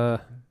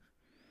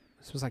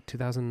 This was like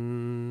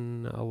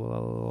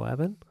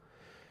 2011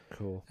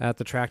 Cool. at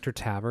the Tractor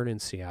Tavern in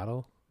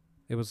Seattle.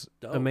 It was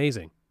Dope.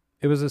 amazing.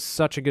 It was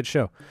such a good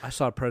show. I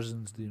saw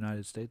Presidents of the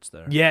United States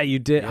there. Yeah, you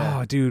did. Yeah.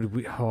 Oh, dude.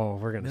 We're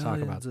gonna talk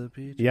about. Millions of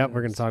peaches. Yep,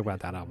 we're gonna talk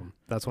about that album.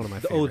 That's one of my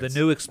The favorites.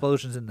 new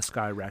Explosions in the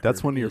Sky record.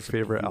 That's one of your is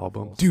favorite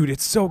unbelievable. albums. Dude,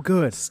 it's so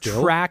good.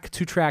 Still? Track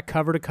to track,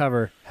 cover to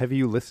cover. Have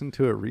you listened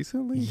to it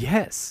recently?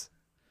 Yes,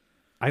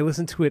 I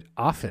listen to it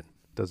often.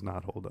 Does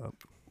not hold up.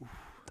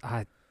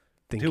 I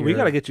think. Dude, we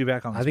got to get you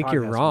back on this I think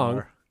you're podcast wrong,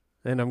 more.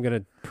 and I'm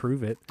gonna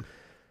prove it.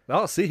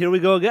 Oh, see, here we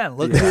go again.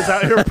 Look who's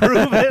out here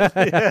proving it.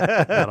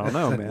 I don't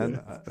know, man.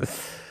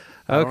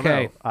 I don't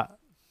Okay, know.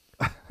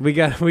 we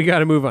got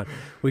to move on.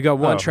 We got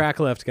one Oh.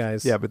 track left,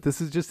 guys. Yeah, but this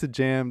is just a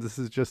jam. This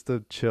is just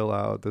a chill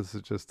out. This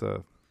is just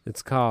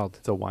It's called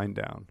it's a wind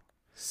down.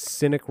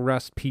 Cynic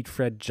Rust Pete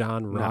Fred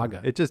John No,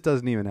 Raga. it just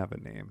doesn't even have a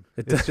name.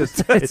 It It's does-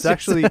 just it's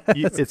actually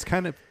it's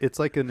kind of it's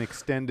like an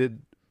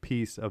extended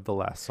piece of the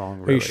last song.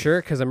 Are Really. you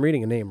sure? Because I'm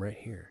reading a name right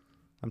here.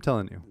 I'm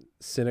telling you.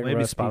 Cynic Maybe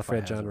Rust Pete Spotify Fred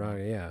has John it.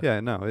 Raga. Yeah. Yeah,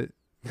 no,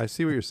 I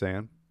see what you're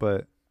saying,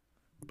 but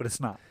But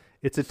it's not.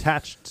 it's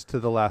attached to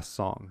the last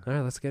song. All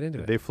right, let's get into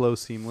it. They flow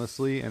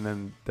seamlessly, and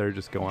then they're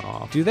just going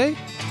off. Do they?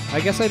 I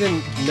guess I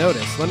didn't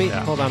notice. Let me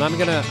Yeah. hold on. I'm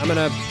gonna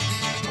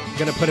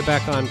put it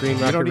back on Green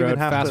Record don't even Road.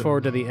 have Fast to-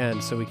 forward to the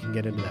end so we can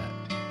get into that.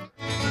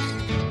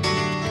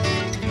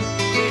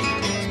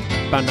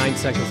 About 9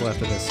 seconds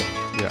left of this song.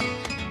 Yeah,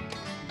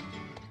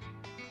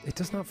 It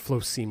does not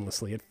flow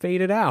seamlessly. It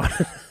faded out.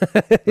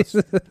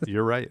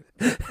 you're right.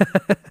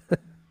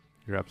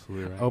 You're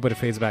absolutely right. Oh, but it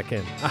fades back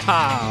in.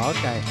 Aha,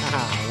 okay.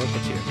 Aha, look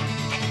at you.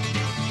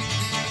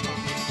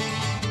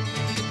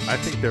 I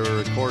think they were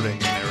recording,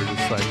 and they were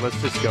just like, "Let's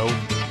just go.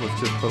 Let's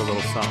just put a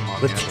little something on."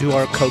 the Let's end do of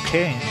our this one."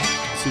 cocaine.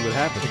 See what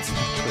happens.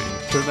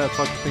 Turn that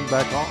fucking thing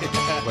back on.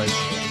 Like,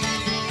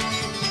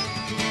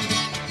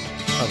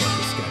 I love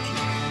this sketch.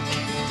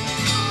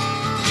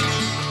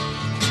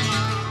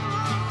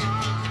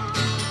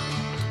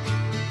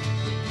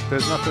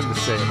 there's nothing to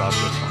say about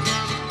this one.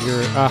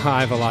 I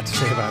have a lot to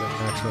say about it,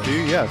 actually. Do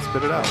you? Yeah,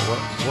 spit it out.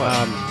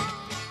 What?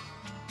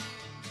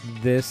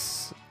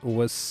 This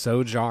was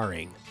so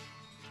jarring,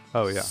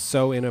 Oh yeah,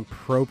 so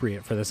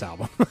inappropriate for this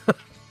album.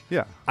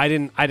 yeah. I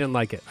didn't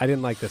like it. I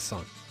didn't like this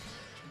song.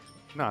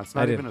 No, it's I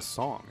not didn't. even a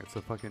song. It's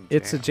a fucking.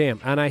 It's a jam.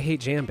 jam, and I hate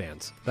jam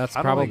bands. That's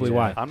I don't like probably jam.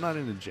 why. I'm not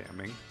into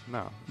jamming.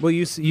 No. Well,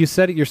 you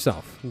said it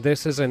yourself.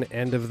 This is an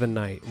end of the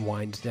night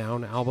wind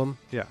down album.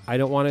 Yeah. I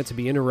don't want it to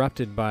be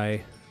interrupted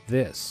by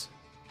this.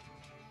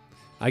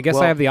 I guess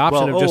Well- I have the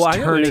option well, of just I get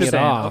what turning you're it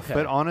saying. off. Okay.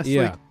 But honestly,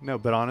 Yeah. no.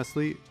 But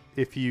honestly,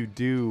 if you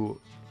do,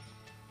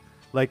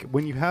 like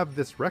when you have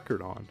this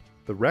record on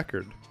the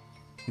record,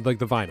 Like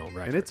the vinyl,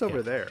 right? and it's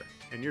over there,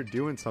 and you're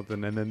doing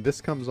something, and then this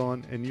comes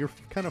on, and you're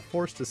kind of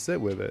forced to sit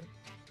with it.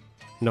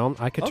 No,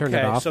 I could turn it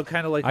Okay, off. so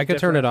kind of like I the could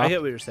turn it different- off. I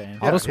get what you're saying.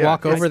 I'll just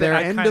walk It's over there.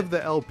 The end kinda- of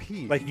the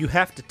LP. Like you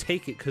have to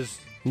take it because.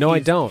 No, I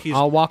don't.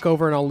 I'll walk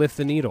over and I'll lift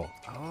the needle.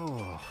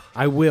 Oh.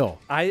 I will.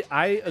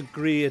 I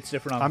agree. It's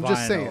different on I'm vinyl.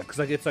 just saying. because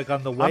like it's like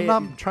on the way. I'm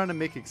not trying to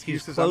make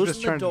excuses. I'm closing just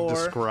the trying door. to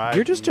describe.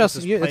 You're just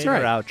Just yeah, that's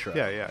playing right. your outro.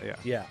 Yeah.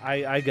 Yeah,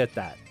 I get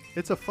that.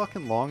 It's a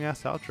fucking long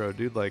ass outro,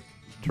 dude. Like,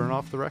 turn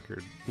off the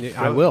record. Yeah, Go-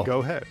 I will. Go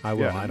ahead. I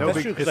will. Yeah, I no know. big,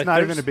 That's true, 'cause, it's like, not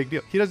even there's- a big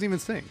deal. He doesn't even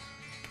sing.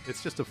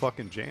 It's just a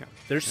fucking jam.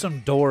 There's some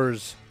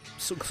doors.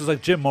 Because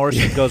like Jim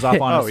Morrison goes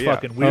off on Oh, his yeah.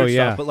 fucking weird Oh,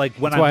 yeah. stuff, but like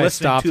when That's why I I'm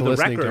listening stopped to the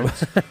listening to him.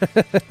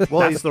 records,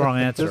 Well, that's the wrong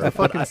answer. There's the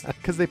but fucking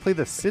because they play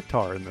the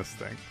sitar in this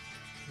thing.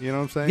 You know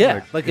what I'm saying?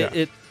 yeah,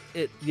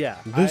 yeah. yeah.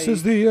 This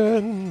is the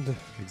end.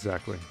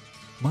 Exactly.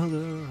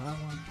 mother. I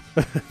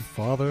want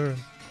Father,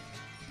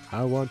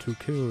 I want to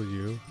kill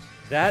you.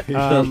 that.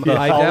 Um, the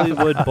I def-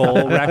 Hollywood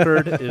Bowl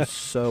record is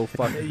so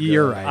fucking. Good.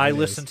 You're right, I it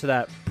listen is. to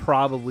that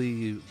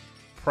probably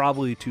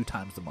 2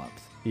 times a month.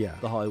 Yeah.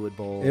 The Hollywood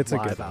Bowl It's a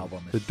live good one.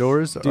 album. The Is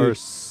Doors Dude. are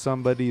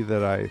somebody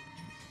that I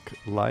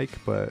like,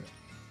 but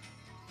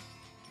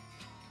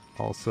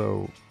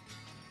also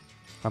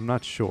I'm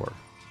not sure.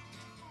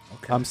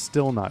 okay. I'm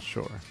still not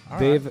sure. All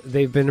right.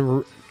 They've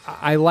been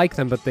I like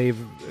them, but they've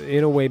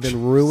in a way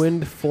been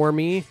ruined for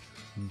me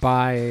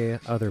by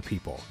other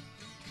people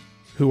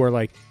who are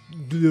like,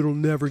 it'll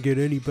never get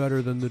any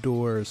better than the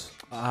Doors.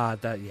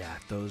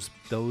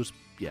 Those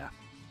yeah.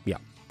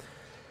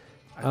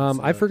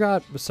 I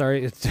forgot.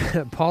 Sorry,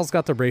 Paul's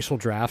got the racial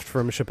draft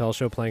from Chappelle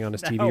Show playing on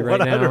his TV right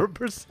now.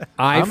 100%.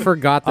 I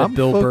forgot that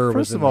Bill Burr was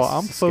First in of all, this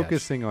I'm sketch.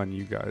 focusing on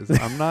you guys.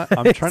 I'm not.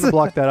 I'm trying to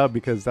block that out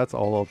because that's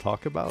all I'll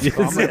talk about.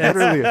 So I'm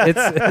literally.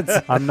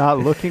 It's I'm not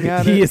looking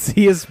at he it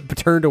is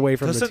turned away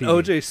from Doesn't the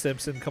TV. OJ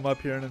Simpson come up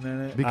here in a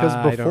minute? because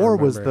I don't before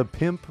was remember.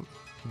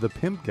 the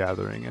pimp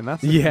gathering, and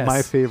that's Yes.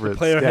 my favorite.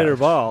 Player sketch. hater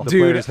ball. The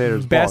Dude, players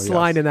haters best ball,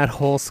 line yes. in that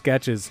whole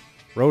sketch is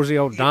Rosie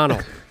O'Donnell.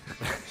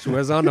 She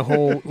wears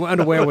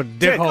underwear with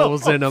dick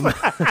holes in them.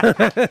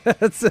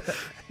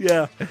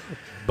 Yeah.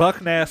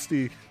 Buck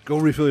nasty. Go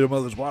refill your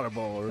mother's water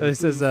bowl. It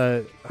says,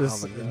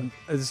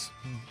 this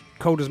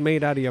coat is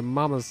made out of your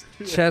mama's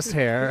chest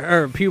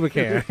hair, or pubic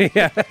hair.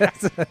 Yeah.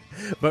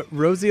 But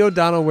Rosie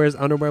O'Donnell wears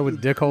underwear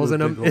with dick holes in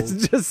them.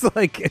 It's just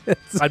like...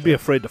 I'd be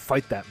afraid to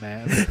fight that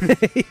man.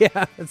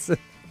 Yeah.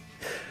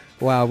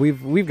 Wow,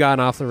 we've gone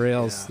off the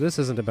rails. Yeah. This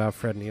isn't about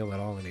Fred Neil at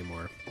all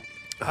anymore.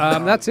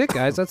 That's it,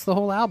 guys. That's the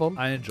whole album.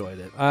 I enjoyed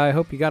it. I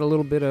hope you got a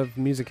little bit of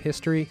music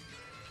history.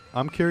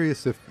 I'm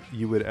curious if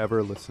you would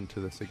ever listen to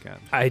this again.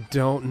 I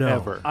don't know.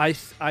 Ever. I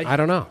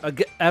don't know.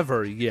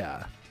 Ever,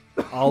 yeah.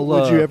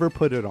 Would you ever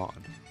put it on?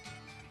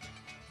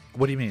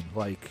 What do you mean?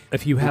 Like,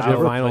 if you had the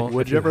vinyl,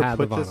 would you ever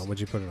put the this? vinyl, would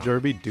you put it on? Would you ever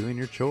be doing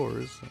your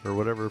chores or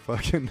whatever?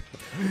 Fucking.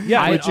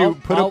 Yeah. Would you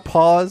put a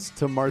pause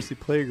to Marcy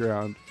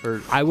Playground?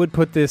 Or I would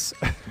put this.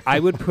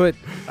 I would put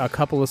a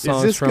couple of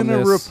songs. Is this from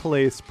going to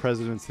replace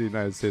Presidents of the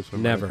United States of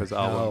America's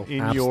Never. album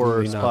in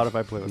your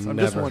Spotify playlist? I'm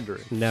just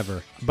wondering.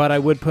 Never. But I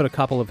would put a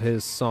couple of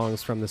his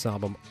songs from this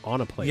album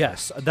on a playlist.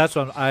 Yes, that's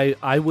what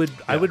I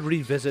would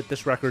revisit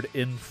this record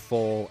in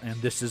full,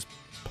 and this is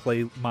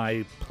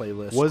my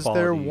playlist. Was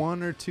there quality.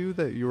 one or two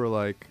that you were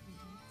like,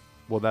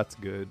 well, that's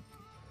good?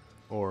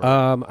 Or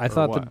I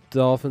thought the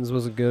Dolphins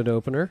was a good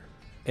opener,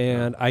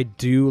 and I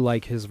do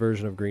like his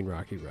version of Green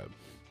Rocky Road.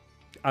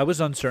 I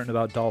was uncertain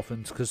about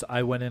Dolphins because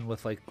I went in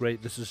with like,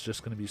 great, this is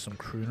just going to be some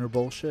crooner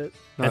bullshit.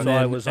 And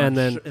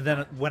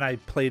then when I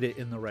played it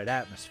in the right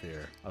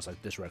atmosphere, I was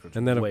like, this record's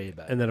way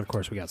better. And then of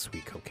course we got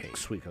Sweet Cocaine.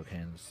 Sweet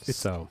Cocaine.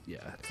 It's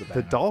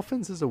the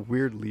Dolphins is a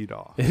weird lead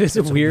off. It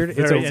is weird.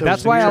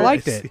 That's why I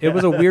liked it. It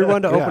was a weird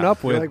one to open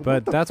up with, like,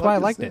 but that's why I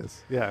liked it.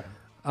 Yeah.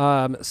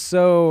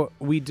 So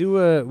we do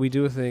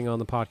a thing on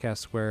the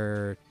podcast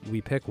where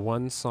we pick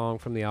one song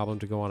from the album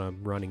to go on a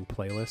running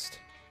playlist.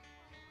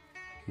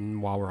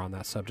 While we're on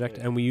that subject,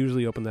 and we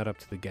usually open that up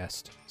to the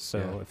guest.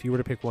 So if you were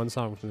to pick one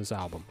song from this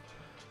album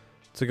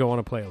to go on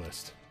a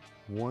playlist,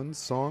 one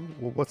song.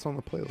 Well, what's on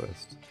the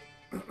playlist?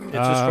 It's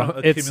just from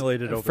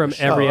accumulated over from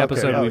every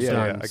episode we've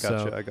done.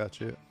 I got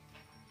you.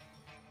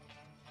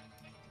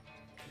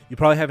 You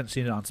probably haven't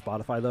seen it on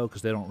Spotify though,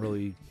 because they don't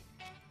really.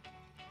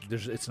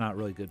 It's not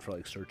really good for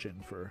like searching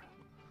for.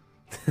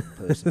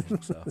 So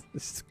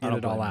just get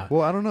it all out.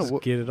 Well, I don't know.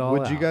 Get it all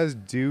out. Would you guys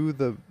do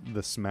the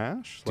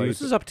smash? Dude,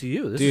 this is up to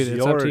you. This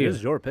it's up to you. This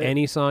is your pick.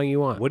 Any song you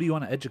want. What do you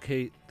want to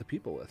educate the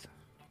people with?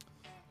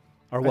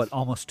 Or what?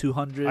 Almost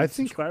 200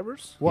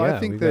 subscribers? Well, I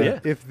think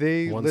that if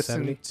they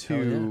 170? listen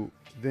to,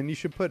 then you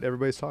should put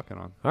Everybody's Talking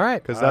on. All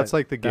right, because that's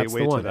like the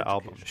gateway to the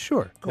album.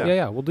 Sure. Cool.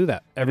 Yeah, we'll do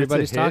that.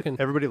 Everybody's Talking.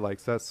 Everybody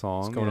likes that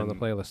song. It's going on the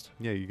playlist.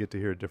 Yeah, you get to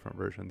hear a different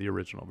version, the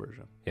original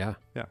version. Yeah.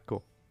 Yeah.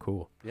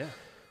 Cool. Yeah.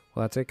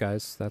 Well, that's it,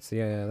 guys. That's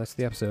the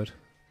episode.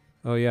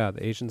 Oh yeah,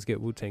 the Asians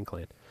get Wu-Tang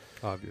Clan.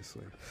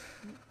 Obviously.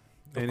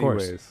 Of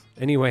course.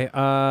 Anyway,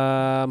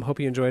 hope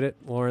you enjoyed it,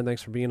 Loren.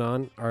 Thanks for being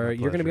on. You're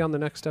going to be on the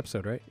next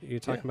episode, right? You're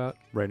talking about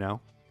right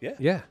now.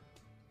 Yeah.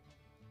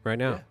 Right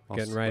now,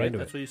 getting right into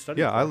that's it. What you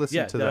studied I for.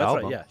 listened to the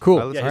album. Right, yeah. Cool.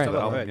 I listened to the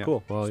album. Right,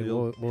 cool. Well,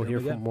 So we'll hear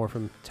more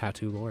from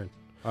Tattoo Loren.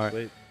 All right.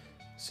 Sweet.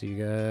 See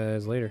you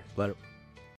guys later. Later.